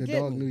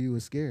dog knew you were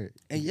scared.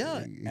 And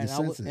and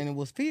it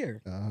was fear.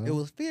 It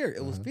was fear.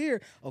 It was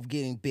fear of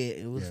getting bit.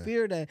 It was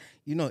fear that,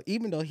 you know,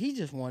 even though he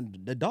just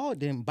wanted, the dog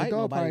didn't bite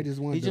nobody. Probably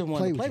just wanted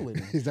to play with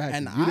me. Exactly.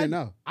 And you didn't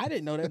know. I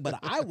didn't know that, but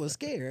I was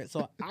scared,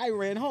 so I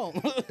ran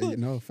home. You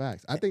know,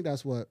 facts. I think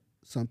that's what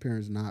some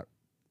parents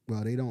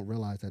they don't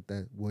realize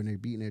that when they're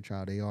beating their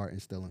child, they are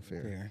instilling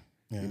fear.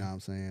 Yeah. You know what I'm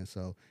saying?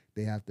 So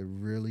they have to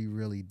really,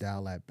 really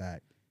dial that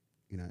back,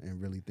 you know,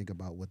 and really think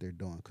about what they're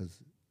doing,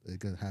 because it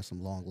could have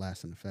some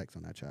long-lasting effects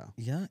on that child.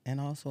 Yeah,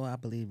 and also I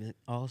believe it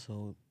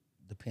also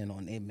depends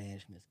on their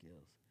management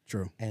skills.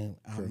 True. And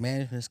our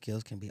management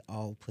skills can be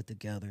all put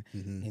together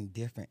in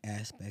different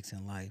aspects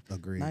in life.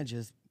 Agreed. Not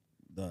just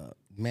the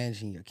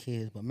managing your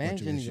kids, but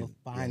managing your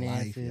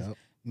finances, your life,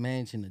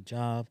 managing the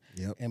job,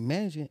 and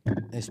managing,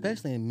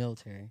 especially in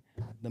military,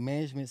 the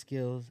management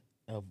skills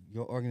of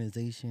your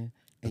organization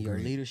and your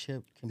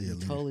leadership can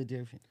be totally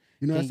different.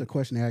 You know, that's the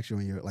question they ask you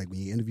when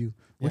you interview.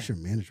 What's your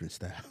management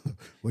style?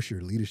 What's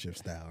your leadership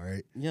style,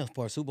 right? Yeah,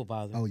 for a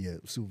supervisor. Oh, yeah,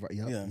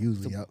 supervisor. Yep,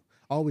 usually,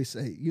 Always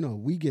say, you know,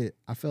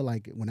 I feel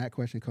like when that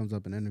question comes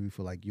up in an interview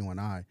for like you and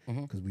I,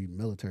 because we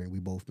military, we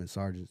both been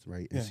sergeants,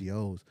 right,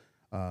 NCOs,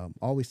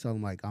 always tell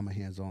them like I'm a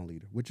hands-on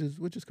leader, which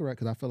is correct,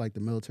 because I feel like the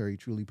military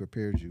truly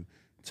prepares you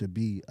to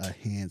be a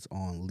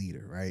hands-on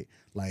leader, right?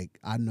 Like,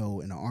 I know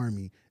in the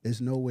Army,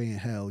 there's no way in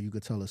hell you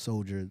could tell a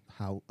soldier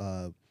how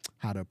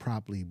to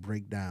properly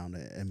break down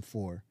an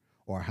M4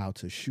 or how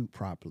to shoot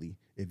properly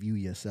if you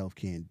yourself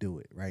can't do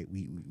it, right?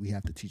 We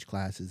have to teach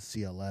classes,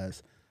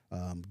 CLS,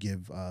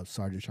 give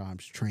sergeant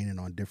charms training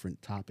on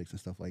different topics and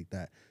stuff like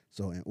that.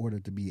 So in order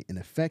to be an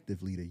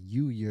effective leader,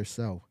 you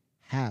yourself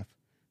have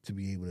to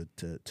be able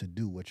to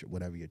do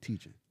whatever you're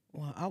teaching.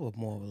 Well, I was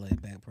more of a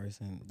laid-back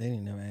person. They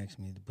didn't never ask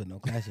me to put no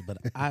classes, but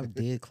I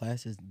did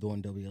classes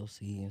during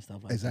WLC and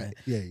stuff like that.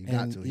 Yeah, you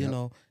got to. You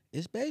know,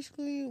 it's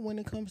basically when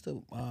it comes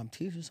to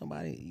teaching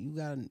somebody, you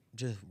got to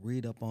just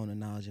read up on the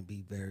knowledge and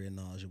be very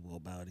knowledgeable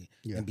about it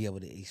and be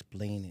able to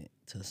explain it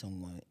to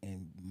someone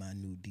in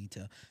minute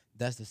detail.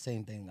 That's the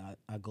same thing.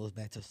 I goes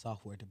back to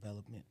software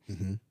development.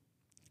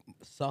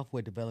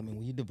 Software development,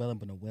 when you're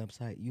developing a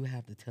website, you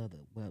have to tell the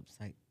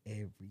website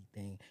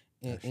everything.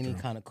 Any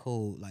kind of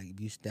code, like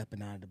if you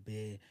stepping out of the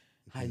bed,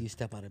 how you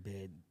step out of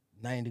bed,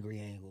 90-degree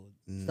angle,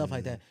 stuff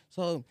like that.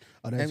 So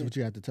that's what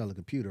you have to tell the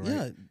computer, right?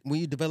 Yeah, when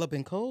you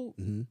developing code,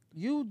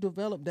 you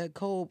develop that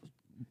code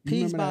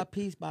piece by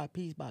piece by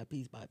piece by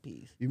piece by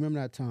piece. You remember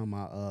that time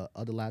my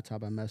other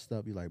laptop I messed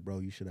up? You're like, bro,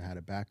 you should have had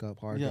a backup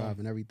hard drive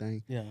and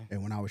everything. Yeah.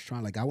 And when I was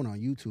trying, like, I went on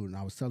YouTube and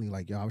I was telling you,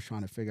 like, I was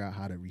trying to figure out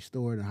how to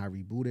restore it and how to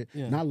reboot it.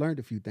 Yeah. And I learned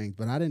a few things,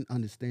 but I didn't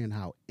understand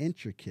how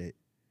intricate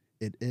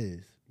it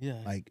is. Yeah.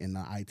 Like in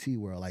the IT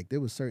world, like there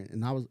was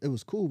certain, and it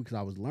was cool because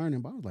I was learning,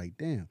 but I was like,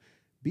 damn,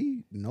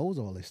 B knows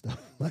all this stuff.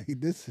 Like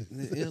this is.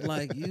 It's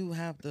like you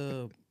have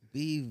to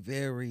be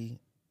very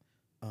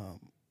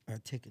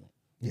articulate.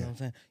 You know what I'm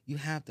saying? You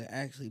have to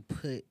actually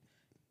put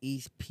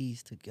each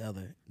piece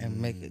together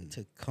and make it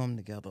to come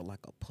together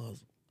like a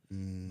puzzle.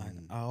 Like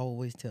I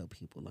always tell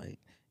people, like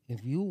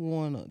if you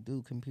want to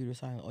do computer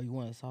science or you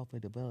want to software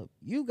develop,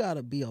 you got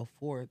to be a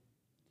forward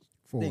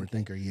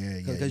thinker. Yeah.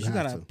 Because you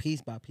got to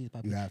piece by piece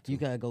by piece. You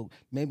got to go.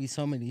 Maybe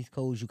some of these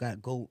codes you got to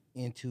go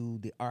into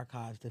the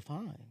archives to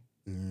find.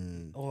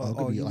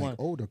 Or you want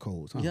older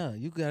codes. Huh? Yeah,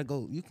 you gotta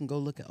go. You can go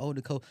look at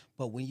older codes,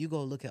 but when you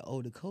go look at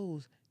older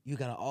codes, you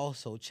gotta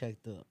also check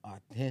the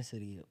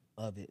authenticity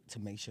of it to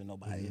make sure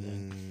nobody,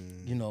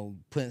 you know,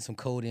 putting some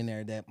code in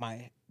there that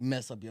might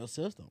mess up your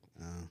system.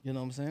 You know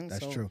what I'm saying?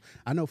 That's true.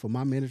 I know for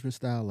my management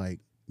style, like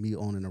me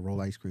owning a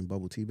roll ice cream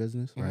bubble tea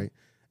business, right?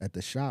 At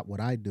the shop, what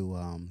I do,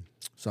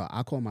 so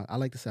I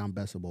like to say I'm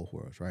best of both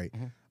worlds, right?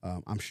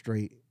 I'm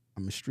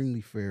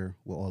extremely fair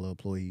with all the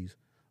employees.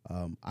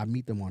 I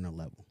meet them on a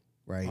level,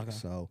 right? Okay.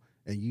 So,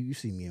 and you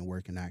see me in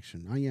work in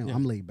action.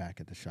 I'm laid back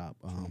at the shop.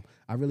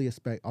 I really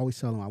always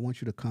tell them I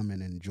want you to come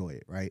in and enjoy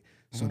it, right?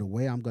 So the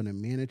way I'm going to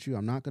manage you,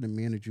 I'm not going to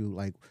manage you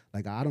like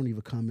I don't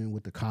even come in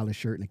with the collar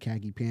shirt and the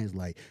khaki pants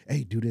like,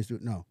 hey, do this,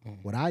 no.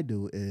 What I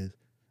do is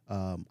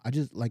I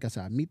just, like I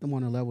said, I meet them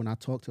on a level and I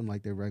talk to them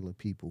like they're regular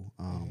people.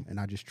 And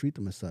I just treat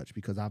them as such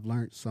because I've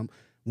learned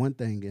one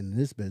thing in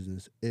this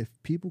business, if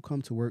people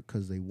come to work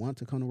because they want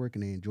to come to work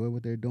and they enjoy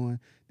what they're doing,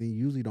 then you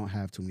usually don't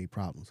have too many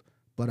problems.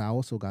 But I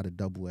also got a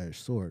double-edged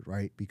sword,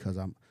 right? Because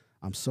I'm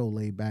so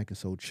laid back and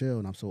so chill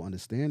and I'm so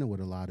understanding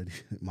with a lot of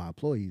my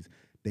employees,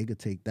 they could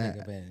take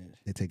that.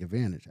 They take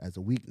advantage as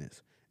a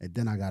weakness. And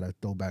then I got to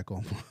throw back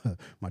on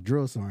my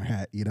drill sergeant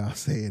hat, you know what I'm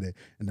saying?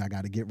 And I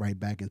got to get right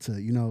back into,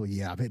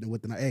 I'm hitting it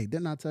with the, hey,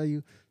 didn't I tell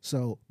you?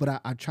 So, but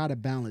I try to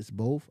balance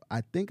both.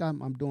 I think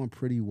I'm doing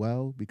pretty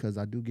well because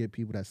I do get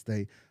people that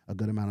stay a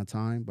good amount of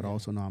time, but I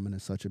also know I'm in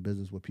such a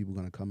business where people are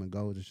going to come and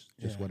go. It's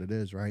just what it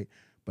is, right?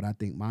 But I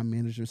think my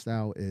management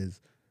style is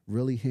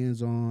really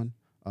hands-on.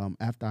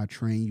 After I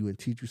train you and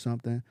teach you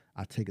something,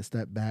 I take a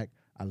step back.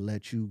 I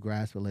let you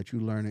grasp it, let you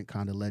learn it,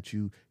 kind of let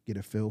you get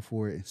a feel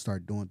for it and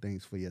start doing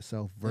things for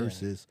yourself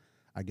versus,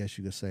 I guess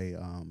you could say,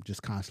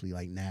 just constantly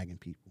like nagging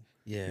people.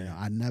 Yeah.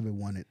 I never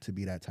wanted to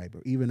be that type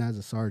of, even as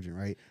a sergeant,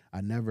 right?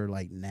 I never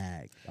like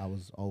nagged. I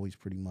was always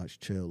pretty much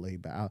chill,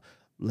 laid back.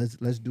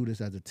 Let's do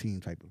this as a team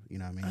type of, you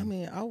know what I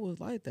mean? I was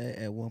like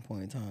that at one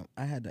point in time.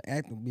 I had to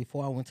act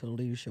before I went to the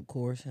leadership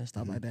course and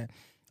stuff like that.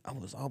 I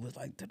was always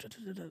like,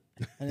 and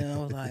then I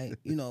was like,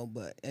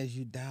 but as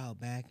you dial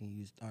back and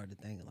you start to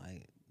think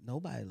like,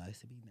 nobody likes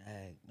to be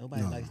nagged.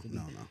 Nobody likes to be,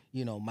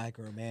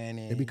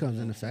 micromanaged. It becomes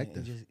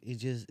ineffective. It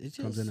just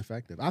becomes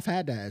ineffective. I've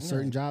had that at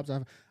certain jobs.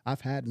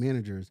 I've had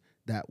managers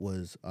that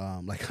was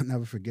like I'll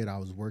never forget. I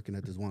was working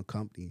at this one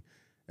company,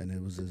 and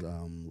it was this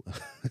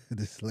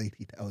this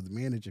lady that was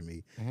managing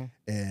me,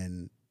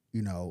 and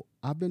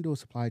I've been doing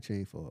supply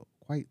chain for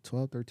quite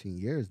 12, 13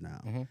 years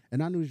now,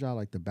 and I knew the job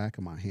like the back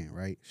of my hand.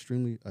 Right,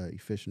 extremely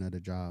efficient at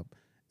the job,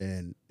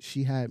 and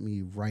she had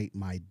me write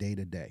my day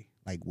to day.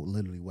 Like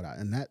literally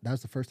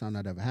that's the first time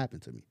that ever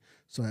happened to me.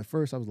 So at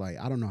first I was like,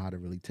 I don't know how to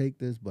really take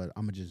this, but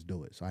I'm gonna just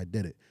do it. So I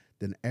did it.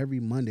 Then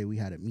every Monday we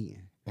had a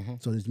meeting.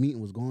 So this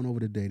meeting was going over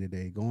the day to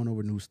day, going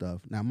over new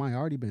stuff. Now I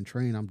already been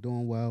trained. I'm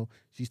doing well.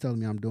 She's telling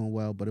me I'm doing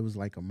well, but it was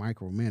like a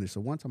micromanage.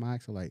 So one time I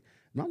asked her like,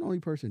 am I the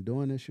only person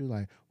doing this? She was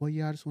like, well,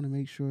 yeah, I just want to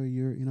make sure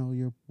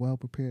you're well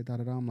prepared.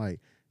 I'm like,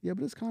 yeah,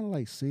 but it's kind of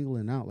like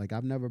singling out. Like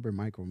I've never been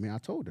micromanaged. I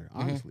told her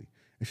honestly,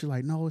 and she's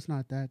like, no, it's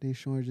not that. They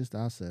showing just.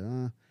 I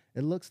said,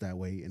 it looks that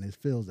way and it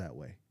feels that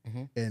way.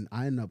 And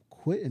I ended up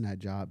quitting that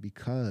job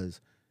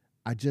because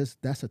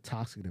that's a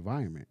toxic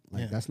environment.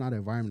 Like that's not an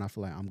environment I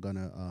feel like I'm going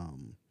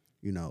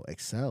to,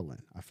 excel in.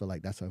 I feel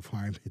like that's an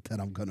environment that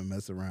I'm going to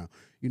mess around.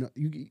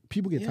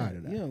 People get tired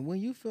of that. Yeah,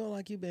 when you feel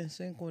like you've been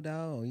singled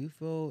out or you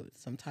feel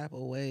some type of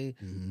way,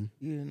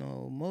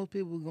 most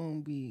people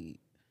going to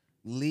be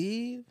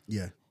leave.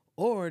 Yeah.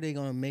 Or they're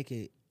going to make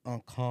it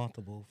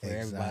uncomfortable for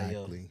everybody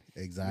else.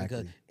 Exactly.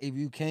 Because if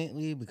you can't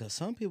leave, because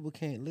some people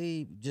can't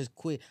leave, just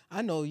quit.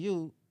 I know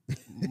you.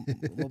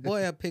 My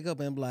boy, I pick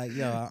up and be like,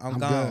 yo, I'm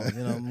gone.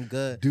 Good. I'm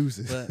good.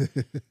 Deuces.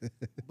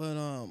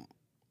 But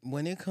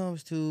when it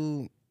comes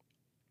to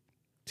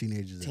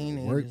teenagers in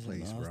the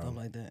workplace, and bro, stuff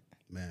like that,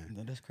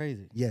 man, that's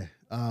crazy. Yeah.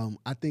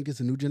 I think it's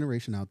a new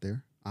generation out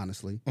there,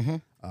 honestly.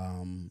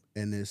 And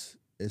it's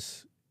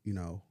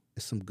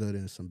some good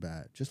and some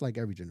bad, just like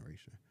every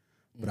generation.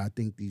 But I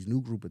think these new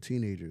group of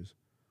teenagers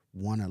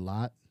want a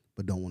lot,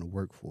 but don't want to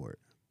work for it.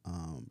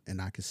 And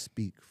I can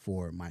speak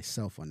for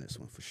myself on this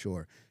one for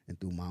sure. And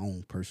through my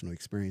own personal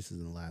experiences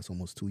in the last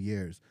almost 2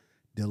 years,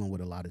 dealing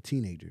with a lot of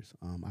teenagers.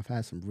 I've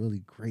had some really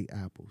great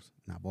apples,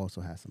 and I've also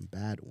had some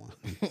bad ones.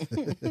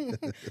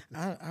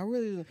 I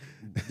really,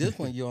 this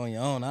one you're on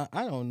your own. I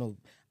don't know.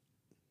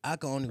 I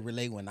can only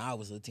relate when I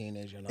was a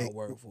teenager and I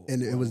worked for.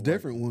 And it was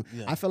different.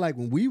 I feel like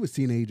when we was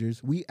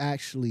teenagers, we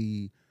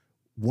actually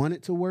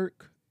wanted to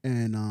work.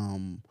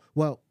 And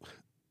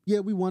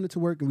we wanted to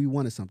work and we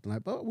wanted something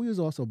but we was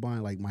also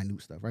buying like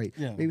minute stuff, right?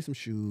 Yeah. Maybe some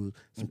shoes,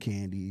 some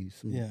candy,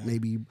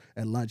 maybe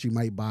at lunch you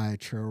might buy a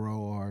churro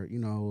or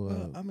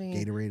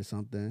Gatorade or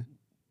something.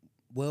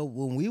 Well,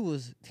 when we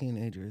was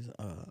teenagers,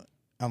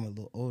 I'm a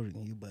little older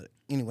than you, but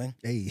anyway.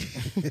 Hey.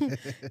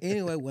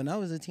 Anyway, when I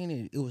was a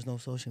teenager, it was no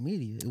social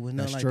media. It was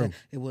nothing like true. that.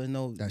 It was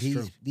no. That's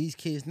true. These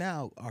kids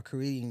now are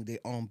creating their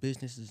own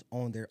businesses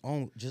on their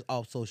own, just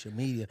off social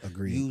media,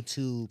 Agreed.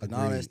 YouTube, and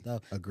all that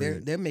stuff.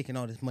 Agreed. They're making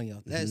all this money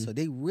off that, so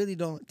they really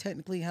don't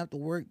technically have to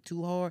work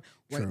too hard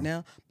right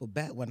now. But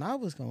back when I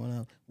was growing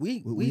up,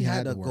 we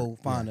had to go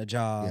find a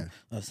job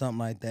or something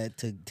like that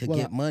to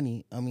get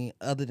money. I mean,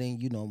 other than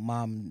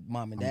mom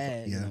and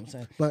dad. You know what I'm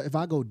saying? But if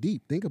I go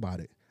deep, think about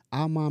it.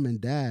 our mom and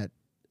dad,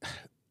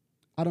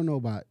 I don't know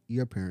about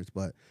your parents,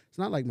 but it's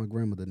not like my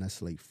grandmother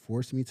necessarily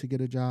forced me to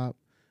get a job.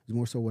 It's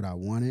more so what I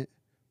wanted.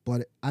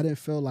 But I didn't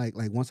feel like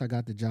once I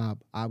got the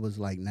job, I was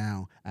like,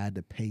 now I had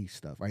to pay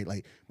stuff, right?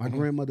 Like my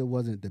grandmother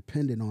wasn't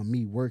dependent on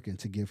me working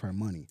to give her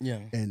money.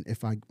 Yeah. And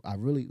if I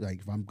really like,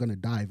 if I'm gonna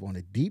dive on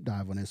a deep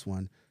dive on this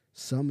one,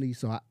 so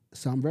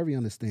I'm very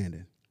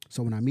understanding.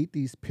 So when I meet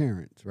these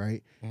parents,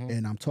 right,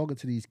 and I'm talking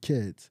to these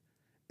kids,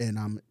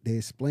 and they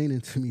explaining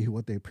to me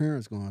what their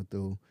parents going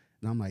through,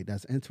 and I'm like,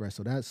 that's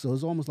interesting. So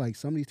it's almost like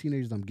some of these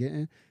teenagers I'm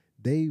getting,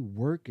 they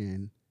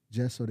working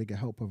just so they can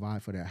help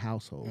provide for their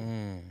household.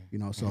 You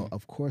know, so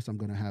of course I'm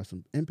gonna have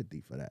some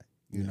empathy for that,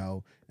 you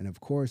know, and of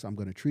course I'm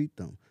gonna treat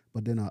them.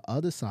 But then the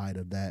other side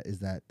of that is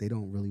that they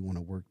don't really want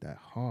to work that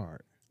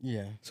hard.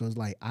 Yeah. So it's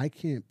like, I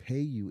can't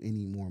pay you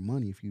any more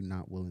money if you're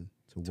not willing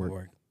to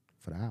work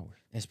for the hours.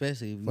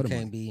 Especially if you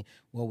can't be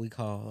what we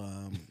call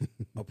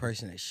a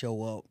person that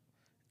show up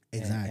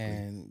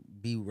and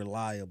be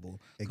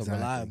reliable. Because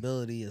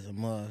reliability is a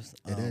must.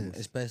 It is.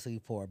 Especially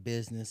for a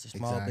business, a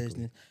small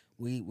business.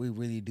 We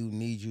really do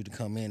need you to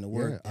come in to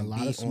work. A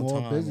lot of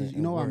small business.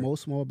 You know why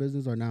most small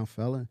business are now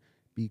failing?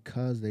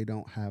 Because they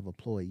don't have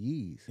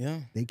employees. Yeah.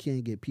 They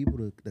can't get people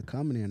to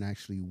come in there and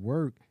actually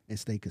work and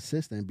stay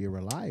consistent and be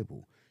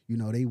reliable. You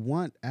know, they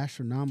want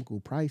astronomical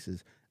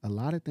prices. A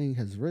lot of things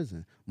has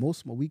risen.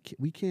 We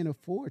can't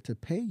afford to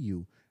pay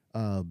you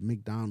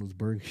McDonald's,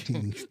 Burger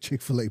King,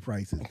 Chick-fil-A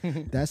prices.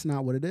 That's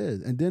not what it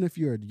is. And then if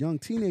you're a young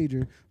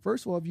teenager,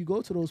 first of all, if you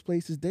go to those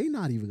places, they're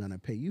not even going to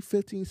pay you.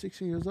 15,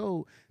 16 years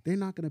old, they're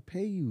not going to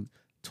pay you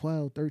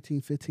 $12,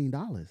 $13,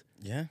 $15.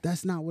 Yeah.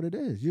 That's not what it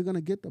is. You're going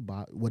to get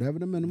whatever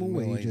the minimum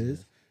wage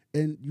is,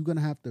 and you're going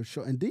to have to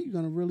show, and then you're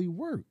going to really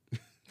work.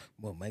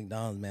 Well,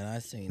 McDonald's, man, I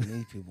seen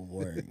these people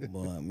work.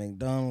 But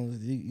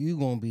McDonald's, you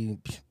going to be...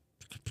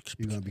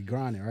 You're going to be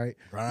grinding, right?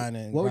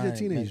 Grinding. What was your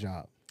teenage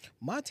job?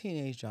 My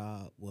teenage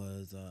job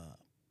was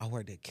I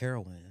worked at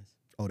Carowinds.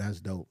 Oh, that's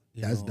dope.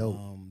 That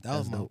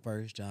was my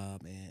first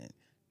job, and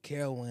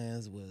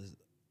Carowinds was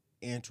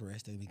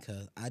interesting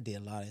because I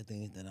did a lot of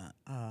things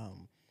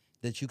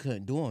that you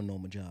couldn't do on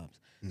normal jobs.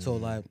 So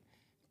like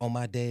on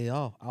my day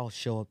off, I'll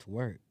show up to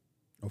work.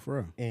 Oh, for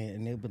real?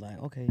 And they'd be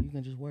like, okay, you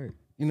can just work.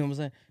 You know what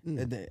I'm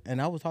saying?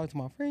 And I was talking to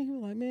my friend. He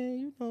was like, man,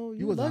 you know,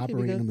 you was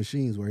operating the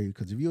machines, were you?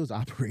 Because if you was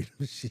operating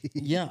the machine.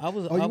 Yeah, I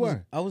was.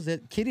 I was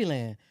at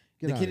Kittyland.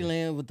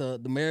 Kittyland with the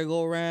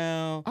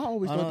merry-go-round. I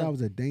always thought that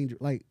was a danger.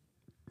 Like,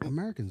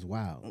 Americans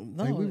wild.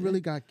 No, like, we really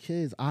got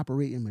kids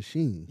operating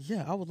machines.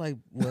 Yeah, I was like,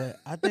 well,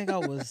 I think I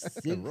was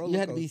six. You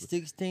had to be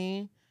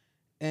 16.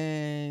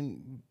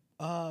 And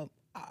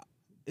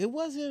it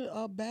wasn't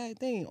a bad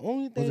thing.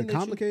 Only thing was it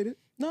complicated?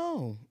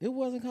 No, it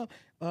wasn't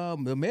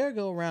complicated. The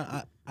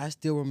merry-go-round, I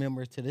still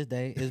remember to this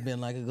day. It's been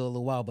like a good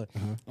little while, but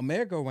a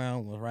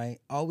merry-go-round was right.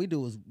 All we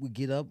do is we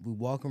get up, we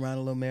walk around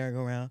a little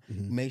merry-go-round,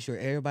 make sure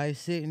everybody's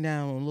sitting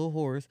down on a little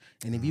horse,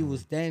 and if you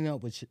was standing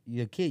up with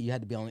your kid, you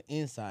had to be on the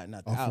inside,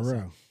 not the outside. For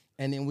real?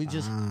 And then we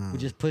just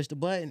push the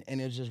button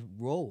and it just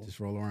roll. Just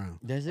roll around.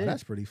 That's it.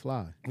 That's pretty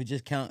fly. We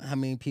just count how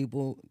many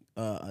people,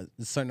 a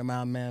certain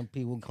amount of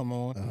people come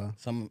on,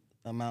 some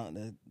amount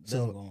that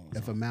doesn't go on.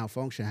 If a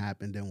malfunction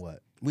happened, then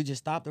what? We just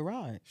stop the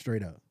ride.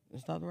 Straight up.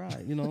 Stop the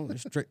ride. You know,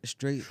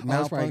 straight.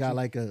 I probably got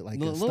like a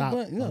stop.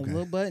 Button,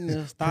 little button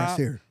to stop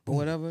or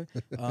whatever.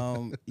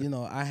 You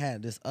know, I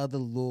had this other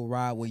little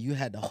ride where you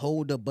had to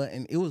hold the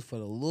button. It was for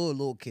the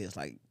little kids.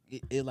 Like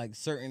it like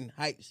certain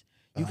heights.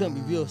 You couldn't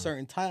be real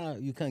certain tire.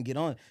 You couldn't get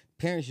on.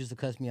 Parents used to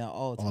cuss me out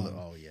all the time.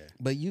 Oh yeah.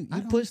 But you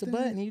push the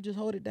button, and you just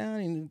hold it down,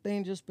 and the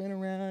thing just spin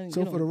around.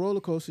 So for the roller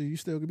coaster, you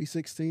still could be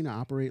 16 to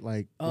operate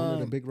like one of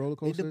the big roller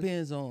coasters. It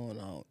depends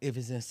on if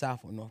it's in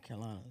South or North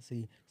Carolina.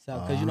 See,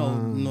 South because you know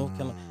North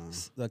Carolina,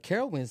 the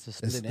Carowinds are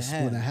split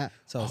in half.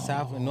 So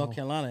South and North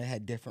Carolina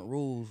had different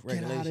rules,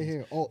 regulations. Get out of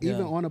here! Oh,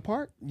 even on the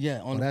park? Yeah,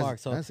 on the park.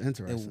 So that's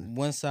interesting.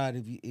 One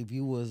side, if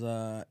you was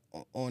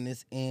on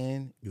this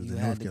end, you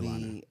had to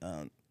be.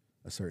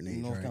 A certain age,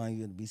 North right? Carolina,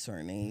 you had to be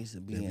certain age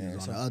to be in there.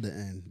 On the other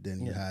end,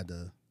 then you had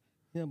to.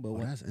 Yeah, but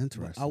that's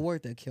interesting. I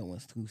worked at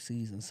Kilwins 2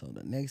 seasons, so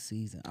the next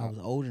season I was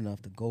old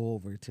enough to go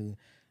over to,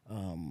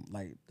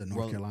 like the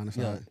North Carolina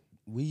side. Yeah,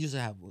 we used to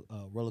have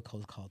a roller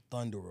coaster called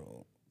Thunder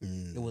Roll.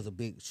 It was a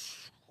big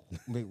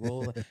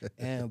roller,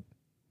 and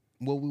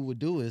what we would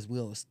do is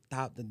we'll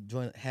stop the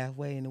joint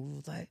halfway, and we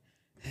was like,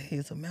 hey,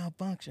 it's a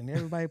malfunction.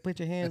 Everybody put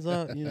your hands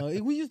up. You know,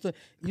 we used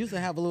to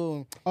have a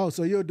little. Oh,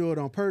 so you'll do it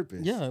on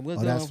purpose? Yeah,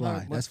 that's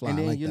fly. That's fly. And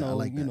then I like you that. know, I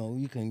like you know,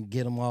 you can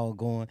get them all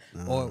going.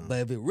 But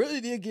if it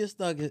really did get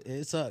stuck,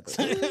 it sucks.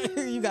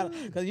 You gotta,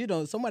 because you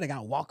know, somebody got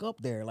to walk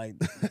up there. Like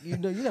you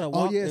know, you gotta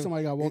walk. Oh yeah,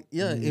 somebody got to walk.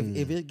 Yeah,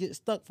 if it gets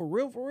stuck for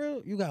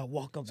real, you gotta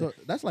walk up there.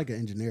 So that's like an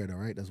engineer, though,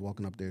 right? That's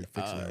walking up there to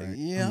fix it, right?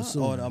 Yeah,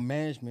 or the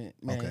management.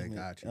 Okay,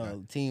 gotcha.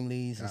 Team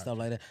leads and stuff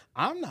like that.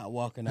 I'm not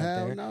walking up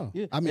there. No.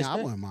 Yeah, I mean, I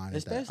wouldn't mind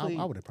especially.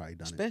 I would have probably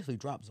done it. Especially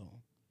drop zone.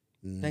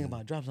 Think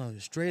about drop zone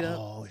straight up.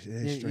 Oh,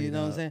 yeah, straight you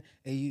know up. what I'm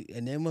saying?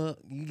 And then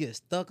you get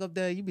stuck up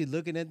there. You be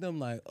looking at them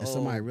like, and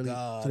somebody really.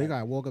 God. So they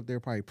gotta walk up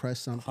there, probably press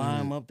something.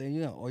 Climb up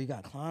there, or you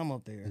gotta climb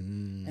up there.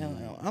 And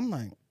I'm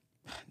like,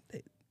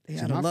 They See,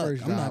 had a my luck.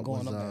 first I'm not job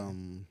going was up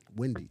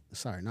Wendy.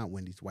 Sorry, not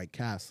Wendy's. White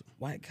Castle.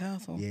 White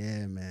Castle.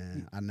 Yeah,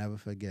 man. I never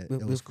forget.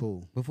 But It was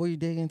cool. Before you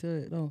dig into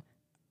it, though,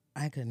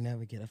 I could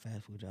never get a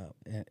fast food job.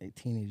 A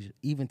teenager,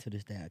 even to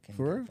this day, I can't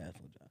For get real? a fast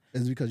food job.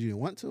 Is it because you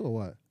didn't want to or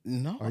what?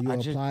 No, Or you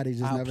applied? They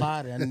just I never.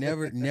 applied. And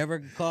never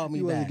called me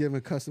You wasn't back.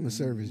 giving customer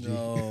service. G.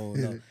 No,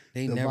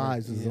 they The never.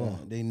 vibes was off.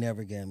 They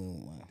never gave me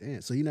one.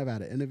 Damn. So you never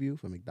had an interview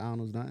for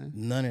McDonald's, nothing?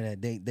 None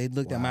of that. They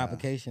looked at my Wow.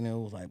 application and it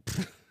was like,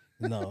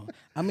 no.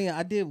 I mean,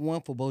 I did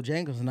one for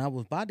Bojangles and I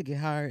was about to get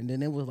hired, and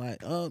then it was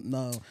like, oh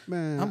no.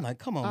 Man, I'm like,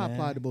 come on, I man.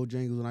 applied to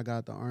Bojangles when I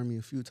got the Army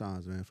a few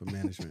times, man, for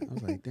management. I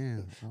was like,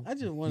 damn. I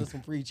just wanted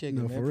some free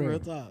chicken, No, man. for For real real.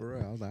 talk. For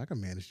real. I was like, I can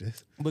manage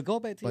this. But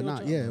go back to But your not,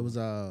 job, yeah, though. it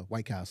was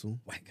White Castle.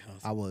 White Castle.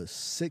 I was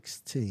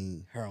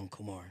 16. Harold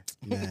Kumar.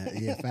 Man,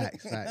 yeah,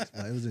 facts.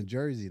 But it was in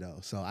Jersey though,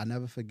 so I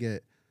never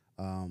forget.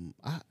 I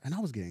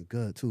was getting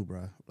good too,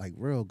 bro. Like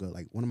real good.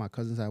 Like one of my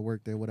cousins had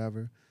worked there,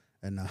 whatever,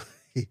 and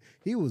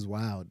he was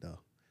wild though.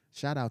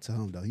 Shout out to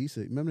him though. He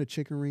said, remember the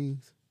chicken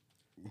rings?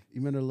 You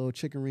remember the little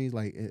chicken rings?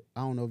 Like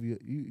I don't know if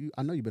you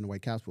I know you've been to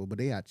White Castle, but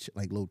they had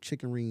like little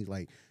chicken rings,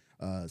 like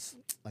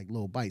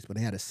little bites, but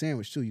they had a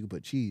sandwich too. You could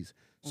put cheese.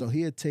 So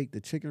he'd take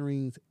the chicken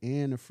rings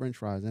and the French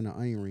fries and the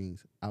onion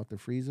rings out the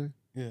freezer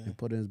and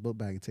put it in his book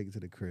bag and take it to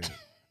the crib.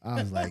 I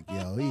was like,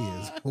 yo, he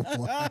is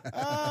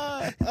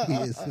wild. He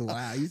is wild.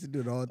 I used to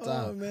do it all the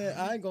time. Oh man,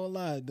 I ain't gonna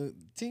lie. The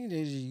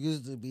teenagers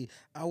used to be.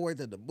 I worked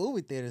at the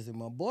movie theaters, and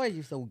my boy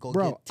used to go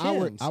get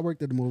Tim's. I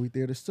worked at the movie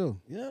theaters too.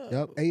 Yeah.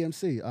 Yep.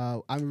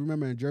 AMC. I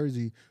remember in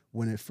Jersey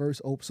when it first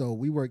opened. So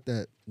we worked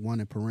at one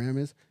in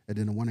Paramus, and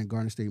then the one in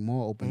Garden State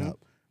Mall opened up.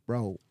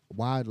 Bro,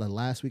 why? Like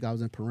last week I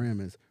was in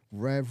Paramus.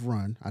 Rev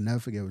Run. I never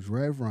forget. It was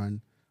Rev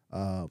Run,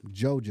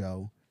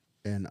 JoJo,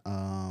 and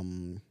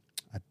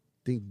I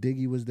think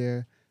Diggy was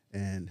there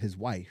and his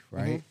wife,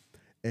 right?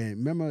 And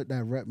remember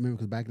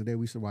because back in the day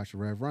we used to watch the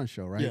Rev Run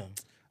show, right? Yeah.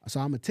 So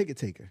I'm a ticket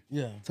taker.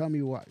 Yeah. Tell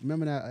me why.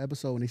 Remember that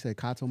episode when they said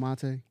Cato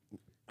Monte?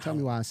 Tell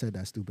me why I said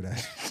that stupid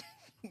ass.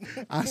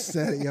 I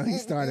said it, yo. He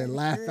started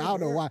laughing. I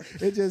don't know why.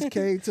 It just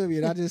came to me,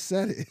 and I just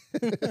said it.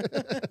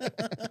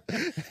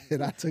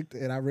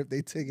 And I ripped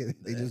their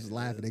ticket. They just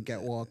laughed. They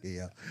kept walking,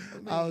 yo.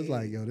 I was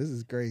like, yo, this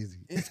is crazy.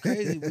 It's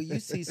crazy when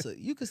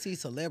you can see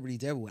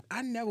celebrities everywhere.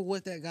 I never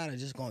was that guy that's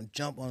just gonna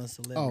jump on a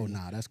celebrity. Oh,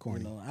 nah, that's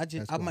corny. You know, That's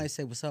I corny. might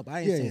say what's up.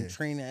 I ain't seen Yeah.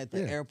 Trina at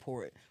the Yeah.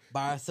 airport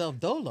by herself.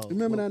 Dolo.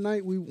 Remember that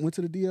night we went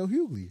to the DL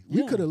Hughley?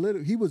 We Yeah. could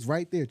have he was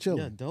right there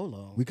chilling. Yeah,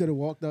 Dolo. We could have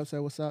walked up, said,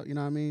 what's up? You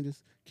know what I mean?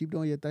 Just keep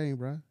doing your thing,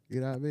 bro.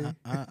 You know what I mean?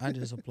 I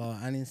just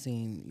applaud. I didn't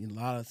see a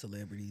lot of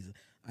celebrities.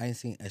 I didn't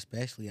see,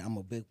 especially I'm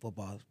a big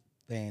football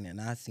fan, and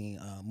I seen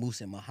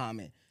Musa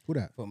Muhammad Who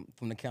that? from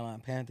the Carolina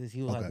Panthers.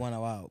 He was Okay. like one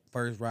of our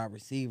first wide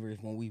receivers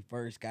when we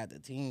first got the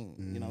team.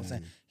 You know what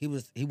I'm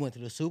saying? He went to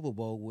the Super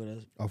Bowl with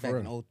us Oh, for back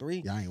in real? 03.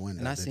 Y'all ain't win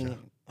And that, I did seen y'all?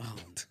 him. Oh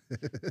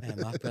man,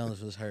 my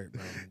feelings was hurt,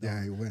 bro.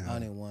 Y'all ain't win, I huh?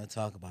 don't even want to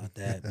talk about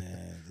that,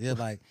 man. It's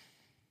like,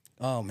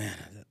 oh man,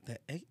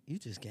 you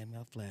just gave me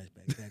a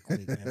flashback that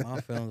quick, man. My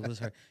feelings was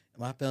hurt.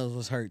 My feelings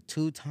was hurt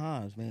 2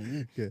 times,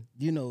 man.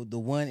 You know, the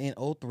one in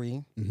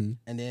 03, and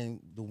then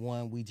the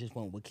one we just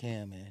went with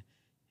Cam, man.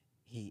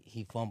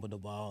 He fumbled the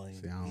ball and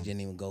he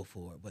didn't even go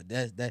for it. But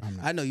that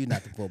I know you're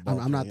not the football.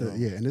 I'm not fan,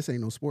 you know? and this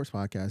ain't no sports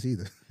podcast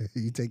either.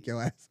 You take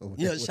your ass over.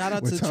 Yeah, shout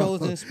out to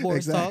Chosen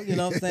Sports Talk. You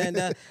know what I'm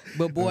saying?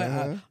 But boy,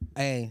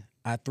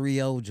 I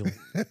 3-0'd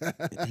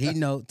you. He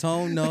know,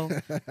 Tone know,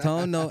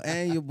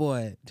 and your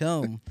boy,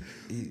 tell him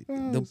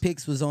the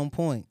picks was on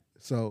point.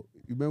 So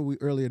you remember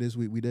earlier this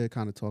week we did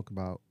kind of talk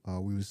about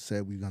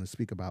said we were going to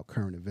speak about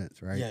current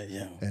events, right?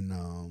 Yeah.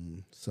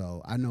 And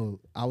so I know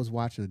I was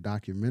watching a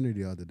documentary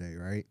the other day,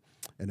 right?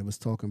 And it was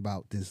talking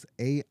about this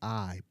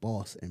AI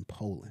boss in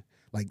Poland.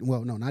 Like,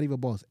 well, no, not even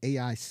boss,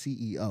 AI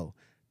CEO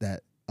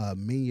that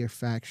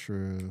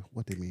manufacture,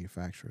 what they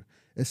manufacture.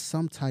 It's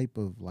some type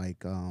of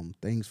like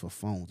things for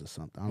phones or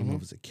something. I don't know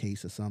if it's a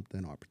case or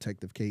something or a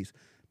protective case,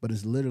 but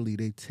it's literally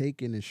they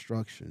taking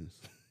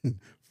instructions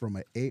from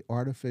an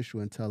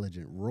artificial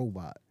intelligent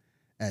robot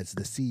as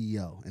the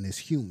CEO, and it's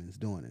humans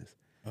doing this.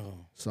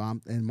 Oh. So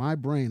I'm in my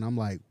brain, I'm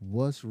like,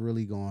 what's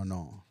really going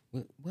on?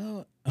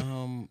 Well,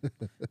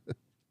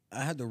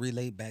 I had to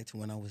relate back to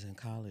when I was in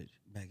college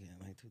back in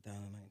like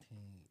 2019.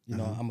 You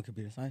know, I'm a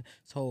computer science,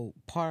 so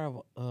part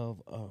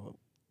of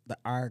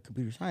our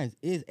computer science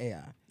is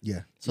AI.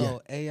 Yeah.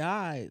 So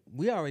AI,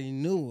 we already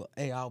knew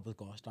AI was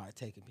going to start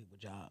taking people's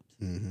jobs,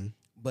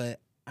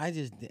 but I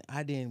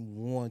didn't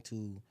want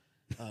to.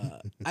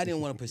 I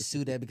didn't want to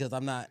pursue that because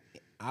when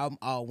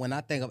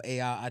I think of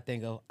AI, I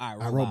think of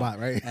iRobot,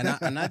 right?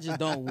 and I just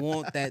don't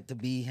want that to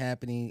be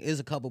happening. There's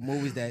a couple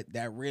movies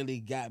that really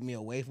got me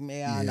away from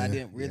AI, and I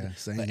didn't really.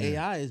 But here.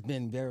 AI has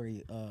been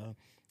very,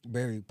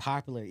 very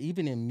popular,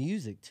 even in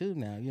music too.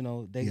 Now, you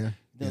know they got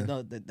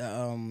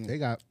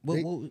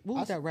what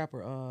was that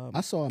rapper?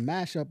 I saw a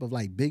mashup of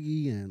like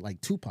Biggie and like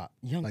Tupac.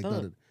 Young like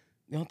Thug.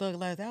 Young Thug's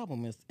last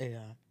album is AI.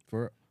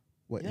 For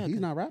what? Yeah, he's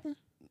not rapping?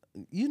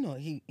 You know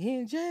he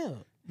in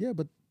jail. Yeah,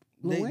 but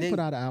Lil Wayne put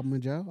out an album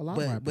in jail. A lot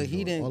of rappers but he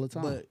do it didn't all the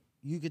time. But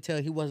you could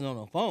tell he wasn't on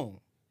the phone.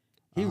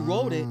 He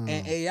wrote it,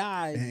 and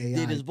AI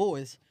did his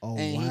voice, and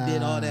he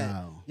did all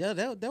that. Yeah,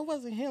 that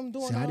wasn't him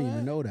doing all that. I didn't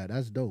even know that.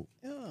 That's dope.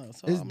 Yeah,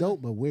 so it's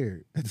dope, but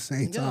weird at the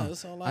same time. Yeah,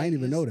 so like, I didn't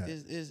even know that.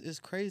 It's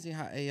crazy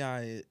how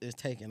AI is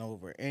taking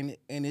over, and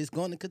it's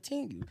going to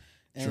continue.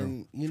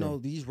 And you know,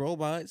 these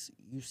robots,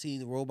 you see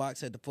the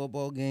robots at the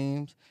football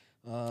games,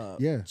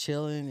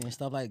 chilling and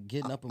stuff, like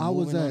getting up and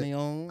moving on their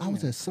own. I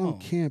was at some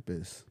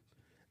campus,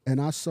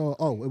 and I saw,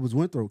 it was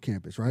Winthrop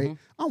campus, right?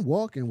 I'm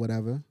walking,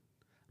 whatever.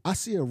 I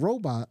see a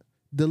robot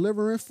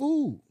delivering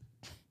food.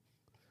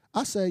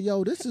 I said,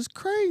 yo, this is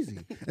crazy.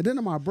 And then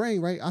in my brain,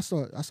 right, I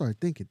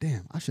started thinking,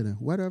 damn, I should have,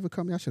 whatever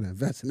company, I should have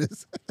invested in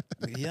this.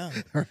 Yeah.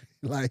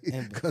 Like,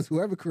 because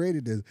whoever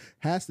created this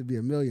has to be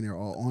a millionaire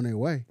or on their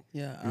way.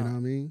 Yeah. You know what I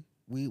mean?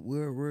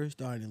 We're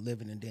starting to live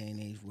in a day and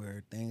age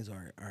where things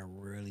are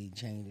really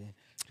changing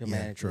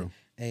dramatically.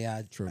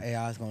 Yeah, true.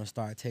 AI is going to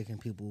start taking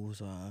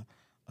people's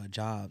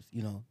jobs.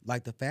 You know,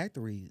 like the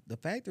factories. The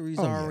factories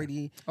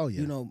already. Oh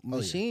yeah. You know,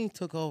 machines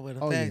took over the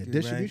factory. Yeah.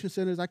 Distribution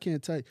centers. I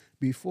can't tell you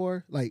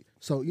before. Like,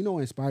 so you know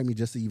what inspired me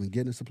just to even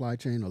get in supply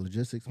chain or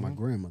logistics? My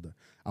grandmother.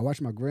 I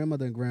watched my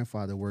grandmother and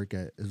grandfather work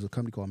at. It was a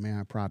company called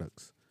Man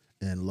Products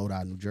in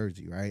Lodi, New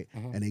Jersey, right?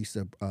 And they used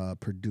to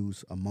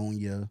produce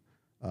ammonia.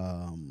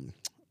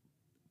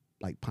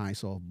 Like Pine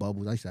Sol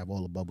bubbles. I used to have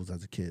all the bubbles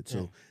as a kid.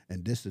 So,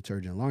 and dish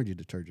detergent, laundry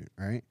detergent,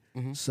 right?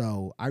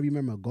 So I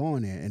remember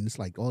going there, and it's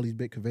like all these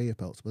big conveyor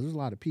belts, but there's a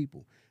lot of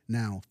people.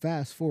 Now,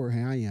 fast forward,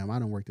 here I am. I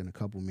done worked in a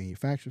couple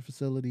manufacturing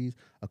facilities,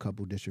 a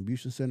couple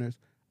distribution centers.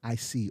 I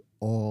see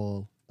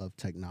all of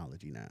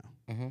technology now.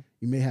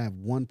 You may have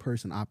one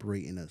person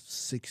operating a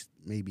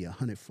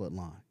 100-foot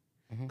line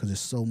because there's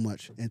so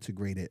much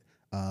integrated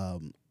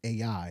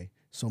AI.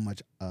 So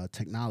much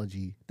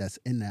technology that's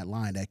in that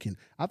line that can.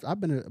 I've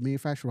been a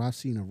manufacturer. I've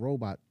seen a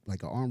robot,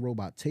 like an armed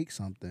robot, take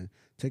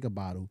a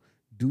bottle,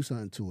 do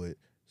something to it,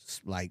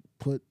 like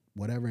put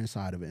whatever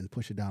inside of it and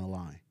push it down the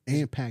line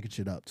and package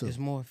it up too. It's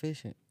more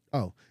efficient.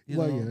 Oh,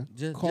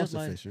 cost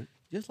efficient.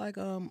 Just like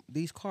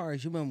these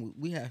cars. You remember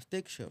we have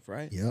stick shift,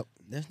 right? Yep.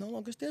 There's no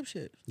longer stick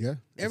shift. Yeah.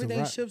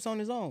 Everything shifts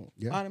on its own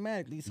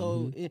automatically.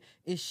 So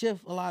it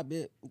shifts a lot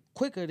bit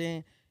quicker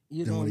than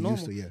what it normal.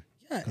 used to. Yeah.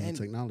 And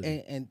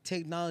technology. And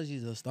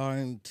technologies are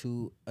starting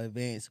to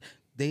advance.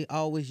 They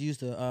always used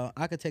to.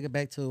 I could take it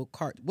back to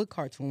what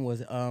cartoon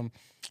was it? The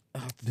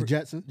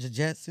Jetsons. The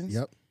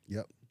Jetsons.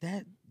 Yep.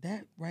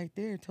 That right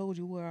there told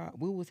you where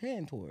we was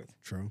heading towards.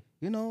 True.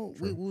 You know,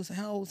 True. we was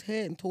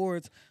heading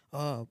towards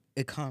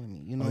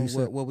economy. You know,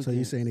 what we. So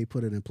you're saying they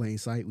put it in plain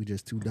sight? We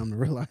just too dumb to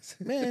realize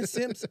it? Man,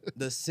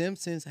 The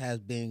Simpsons has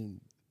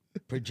been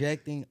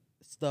projecting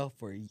stuff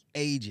for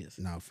ages.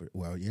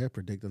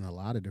 Predicting a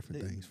lot of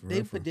different things.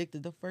 They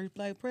predicted the first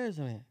black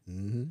president.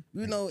 You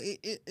know,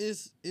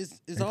 it's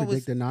always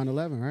predicted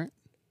 9/11, right?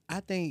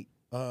 I think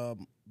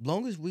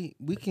long as we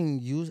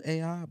can use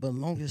AI, but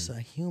long as a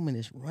human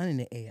is running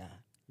the AI.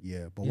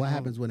 Yeah, but what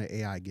happens when the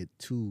AI get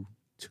too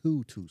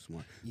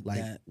smart?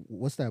 Like,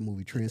 what's that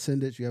movie,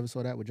 Transcendence? You ever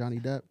saw that with Johnny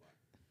Depp?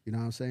 You know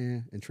what I'm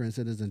saying? In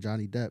Transcendence and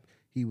Johnny Depp,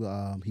 he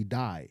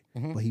died,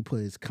 but he put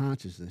his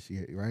consciousness,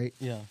 right?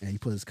 Yeah. And he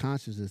put his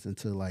consciousness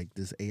into like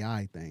this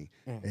AI thing,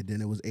 and then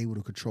it was able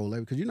to control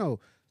everything. Because you know,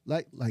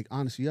 like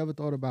honestly, you ever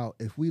thought about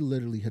if we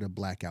literally hit a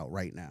blackout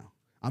right now?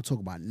 I'm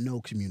talking about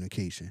no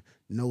communication,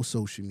 no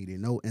social media,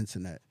 no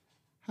internet.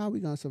 How are we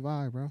gonna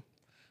survive, bro?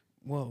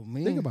 Well,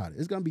 think about it.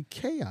 It's gonna be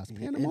chaos,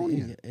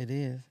 pandemonium. It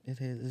is.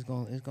 It's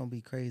gonna be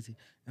crazy,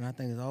 and I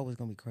think it's always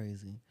gonna be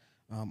crazy.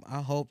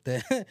 I hope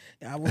that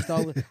I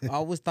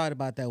always thought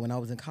about that when I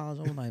was in college.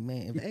 I was like,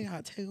 man, if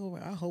AI take over,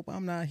 I hope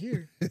I'm not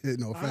here.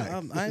 No fact.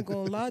 I ain't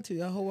gonna lie to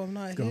you. I hope I'm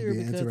not here be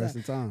an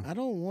interesting time. I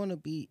don't want to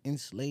be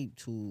enslaved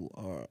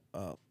to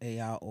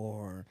AI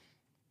or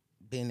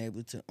being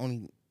able to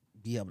only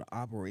be able to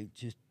operate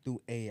just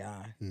through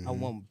AI. I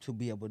want to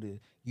be able to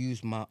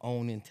use my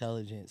own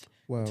intelligence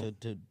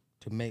to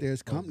make.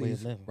 There's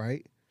companies,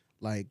 right?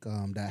 Like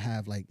that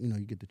have like you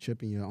get the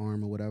chip in your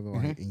arm or whatever,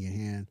 or in your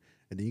hand.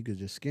 And then you could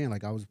just scan.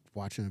 Like I was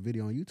watching a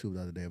video on YouTube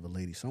the other day of a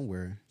lady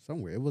somewhere.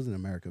 It wasn't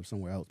America, it was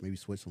somewhere else, maybe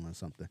Switzerland or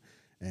something.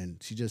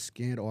 And she just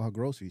scanned all her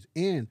groceries.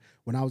 And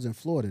when I was in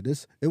Florida,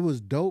 it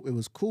was dope. It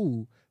was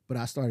cool. But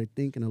I started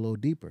thinking a little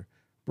deeper.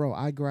 Bro,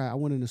 I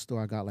went in the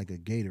store. I got like a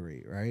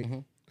Gatorade, right?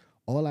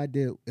 All I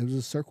did, it was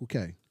a Circle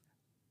K.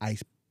 I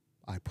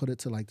put it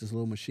to like this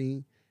little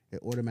machine.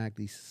 It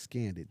automatically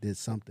scanned it, did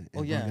something,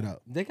 and hung it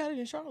up. They got it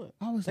in Charlotte.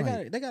 I was they got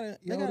it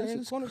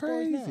in corner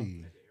stores now.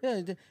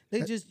 Yeah,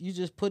 you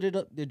just put it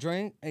up the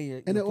drain,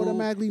 and it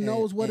automatically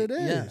knows what it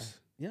is.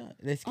 Yeah,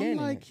 they scan it. I'm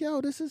like,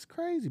 yo, this is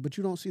crazy, but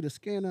you don't see the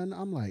scanner, and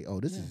I'm like,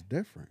 oh, this is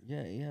different.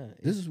 Yeah.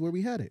 This is where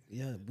we headed.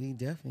 Yeah, we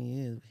definitely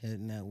is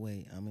heading that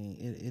way. I mean,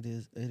 it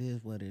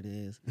is what it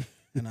is,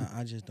 and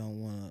I just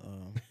don't want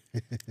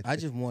to. I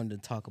just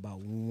wanted to talk about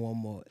one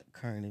more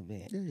current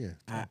event.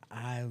 Yeah.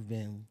 I've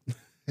been.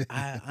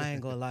 I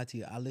ain't gonna lie to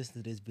you. I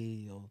listened to this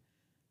video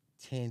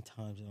 10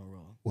 times in a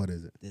row. What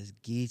is it? This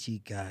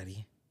Geechee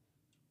Gotti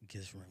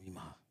gets Remy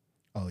Ma.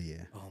 Oh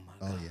yeah. Oh my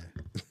God. Oh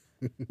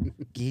yeah.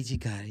 Geechee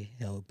Gotti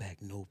held back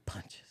no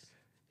punches.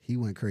 He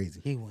went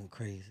crazy. He went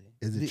crazy.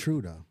 Is it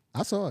true though?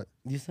 I saw it.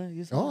 You saw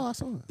it? Oh, I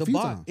saw it. The a few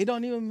bar, times. it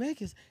don't even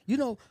make it. You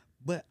know,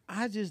 but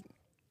I just,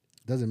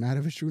 Doesn't matter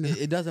if it's true now.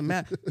 it doesn't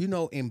matter. You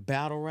know, in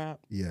battle rap,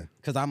 Yeah.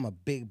 because I'm a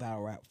big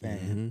battle rap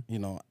fan. You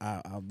know,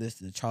 I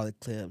listen to Charlie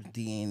Clips,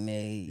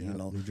 DNA, you Yep,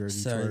 know, New Jersey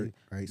Surf, Twerk,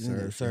 right? you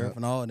know, Surf, yep.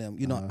 and all of them.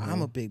 You know,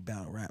 I'm a big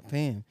battle rap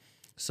fan.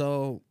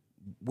 So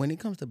when it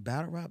comes to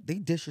battle rap, they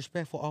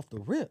disrespectful off the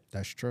rip.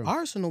 That's true.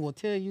 Arsenal will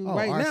tell you Oh,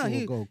 right Arsenal now,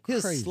 will go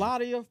he'll crazy.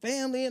 slaughter your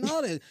family and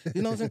all that.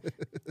 You know what I'm saying?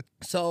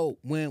 So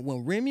when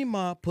Remy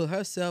Ma put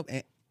herself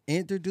and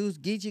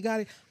introduced Geechee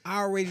Gotti, I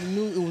already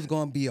knew it was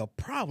gonna be a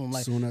problem.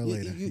 Like Sooner or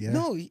later, yeah.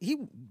 No,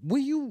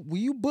 when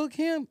you book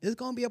him, it's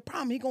gonna be a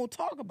problem. He gonna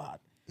talk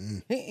about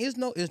it.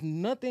 It's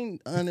nothing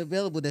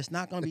unavailable that's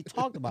not gonna be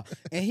talked about,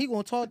 and he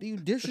gonna talk to you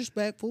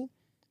disrespectful.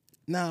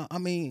 Now, I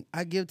mean,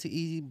 I give to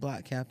Easy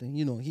Block Captain.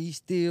 You know, he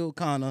still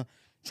kind of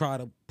try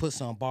to put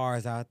some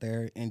bars out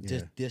there and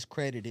just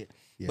discredit it,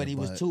 Yeah, but he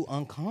was but- too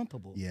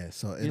uncomfortable. Yeah,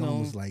 so it You know?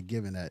 almost like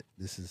given that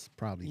this is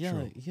probably Yeah,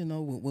 true. you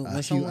know, when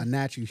A someone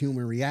natural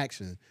human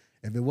reaction.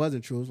 If it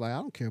wasn't true, it's like I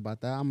don't care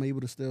about that. I'm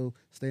able to still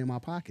stay in my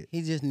pocket.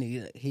 he just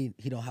he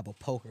don't have a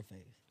poker face.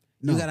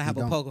 No, You gotta he have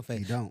a don't. poker face.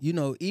 He don't. You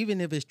know,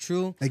 even if it's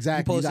true,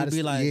 Exactly. you're supposed to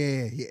be like,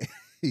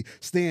 yeah.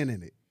 Stand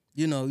in it.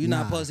 you know, you're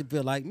Nah. not supposed to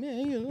feel like,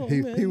 man, you know,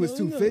 He- man, he you was know,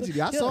 too you know.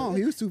 fidgety. I saw him.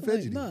 He was too Like,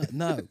 fidgety.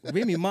 No.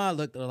 Remy Ma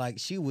looked like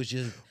she was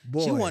just,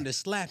 Boy. she wanted to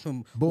slap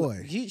him.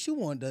 Boy. She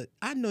wanted to,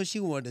 I know she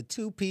wanted a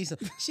two-piece.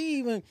 She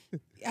even,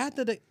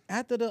 after the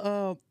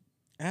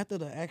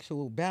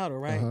actual battle,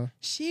 right?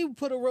 She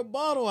put a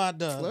rebuttal out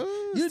there.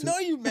 Oh, You too- know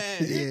you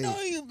mad. You Yeah. know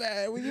you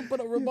mad when you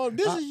put a rebuttal.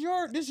 This is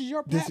your this is-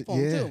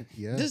 platform yeah, too.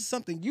 yeah. This is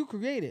something you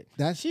created.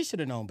 She should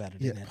have known better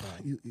than Yeah, that.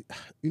 Dog.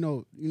 you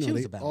know, She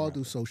was they a battle all rapper.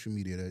 do social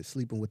media. They're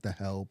sleeping with the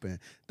help and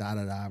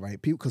right?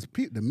 Because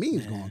the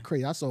memes going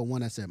crazy. I saw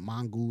one that said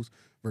Mongoose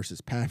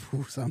versus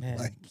Papoose. I'm Man.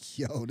 like,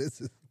 yo,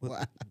 this is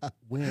wow.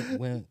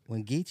 When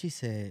Geechee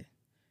said,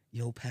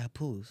 "Yo,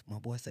 Papoose," my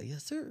boy said,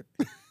 "Yes, sir."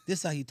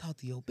 This how you talk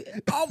to your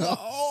bitch. I'm like,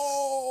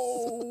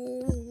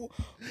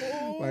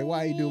 Like,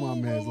 why you do my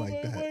mans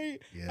like that? I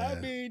Yeah.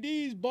 mean,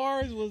 these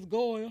bars was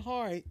going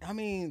hard. I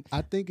mean,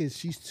 I think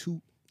she's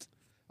too.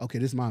 Okay,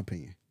 this is my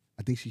opinion.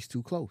 I think she's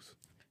too close.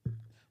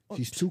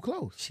 She's too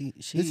close. she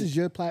This is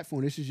your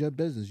platform. This is your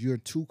business. You're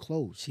too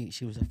close.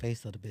 she was the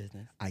face of the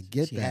business. I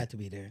get She that. had to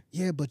be there.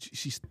 Yeah, but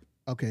she's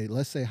okay.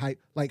 Let's say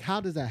hype. Like,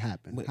 how does that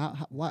happen? But-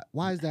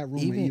 Why is that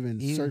rumor even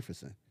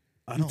surfacing?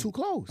 I You're don't- too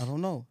close. I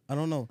don't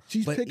know.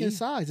 She's But picking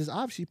sides. It's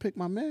obvious she picked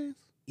my man.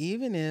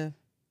 even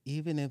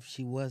if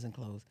she wasn't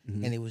close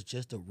Mm-hmm. and it was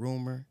just a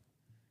rumor,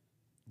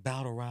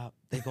 battle rap,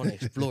 they're gonna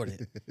exploit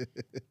it.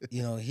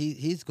 You know,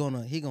 he's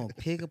gonna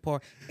pick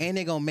apart and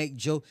they're gonna make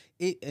joke.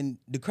 And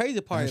the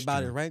crazy part That's about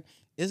true. it, right?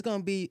 It's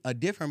gonna be a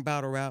different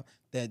battle rap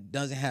that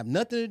doesn't have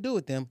nothing to do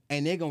with them,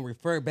 and they're gonna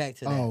refer back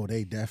to that. Oh,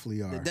 they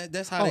definitely are.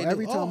 That's how they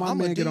every do. time my I'm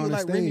man gonna get do on you the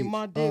like stage. Remy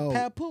Ma did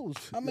Papoose.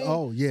 I mean,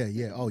 oh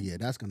yeah.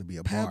 That's gonna be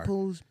a bar.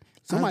 Papoose.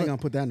 Somebody gonna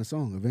put that in the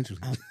song eventually.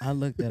 I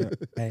looked at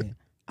her.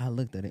 I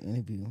looked at an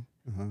interview,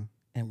 Uh-huh.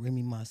 and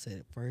Remy Ma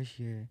said first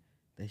year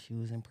that she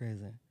was in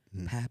prison,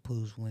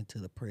 Papoose went to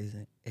the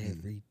prison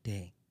every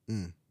day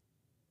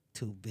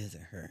to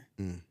visit her.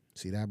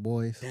 See that,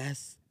 boys?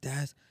 That's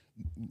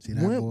See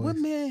that, boys? what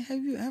man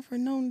have you ever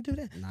known to do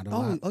that? Not a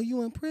lot. Oh,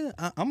 you in prison?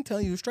 I'm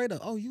telling you straight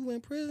up. Oh, you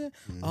in prison?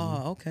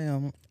 Oh, okay.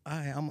 All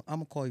right, I'm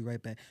gonna call you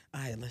right back.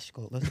 All right, let's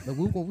go.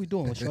 What we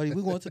doing, Shorty?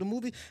 We going to the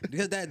movie?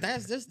 Because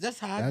that's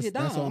how I get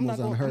down. That's I'm not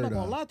almost unheard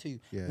gonna of. lie to you.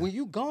 Yeah. When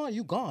you gone,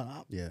 you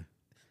gone. Yeah.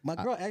 My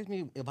girl asked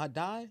me if I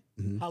die,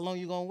 how long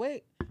you gonna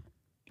wait?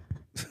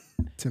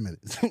 10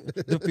 minutes.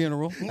 The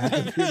funeral.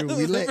 At the funeral,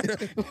 we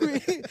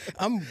lit.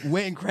 I'm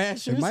wedding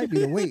crashers. It might be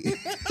the wait.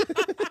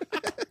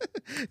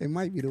 It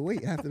might be the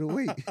wait after the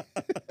wait.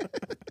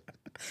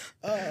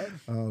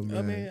 Oh man.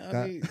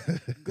 I mean,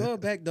 going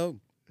back though.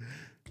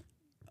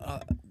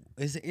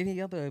 Is there any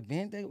other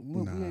event that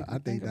Nah, I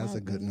think that's about? a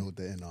good note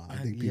to end on. I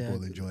think yeah. people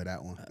will enjoy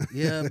that one.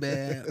 Yeah,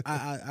 man.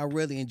 I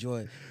really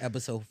enjoyed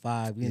episode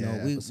 5. You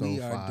know, we episode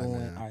are 5, doing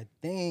man. our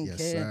thing, Yes,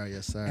 kid. sir.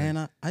 Yes, sir.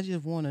 And I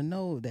just want to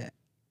know that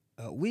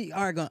we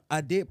are gonna.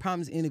 I did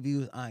promise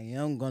interviews. I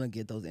am gonna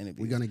get those interviews.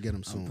 We're gonna get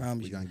them I soon.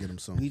 promise We're you. gonna get them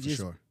soon. We for just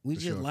sure. we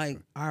For just sure, like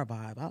for sure. our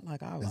vibe. I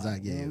like our vibe.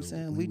 Exactly, You know yeah, what I'm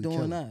saying? we We doing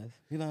chilling. us.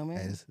 You know what I mean?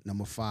 Hey, this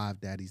number 5,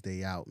 Daddy's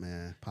Day Out,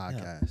 man. Yeah,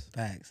 Podcast.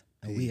 facts.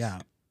 And we Peace.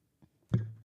 out.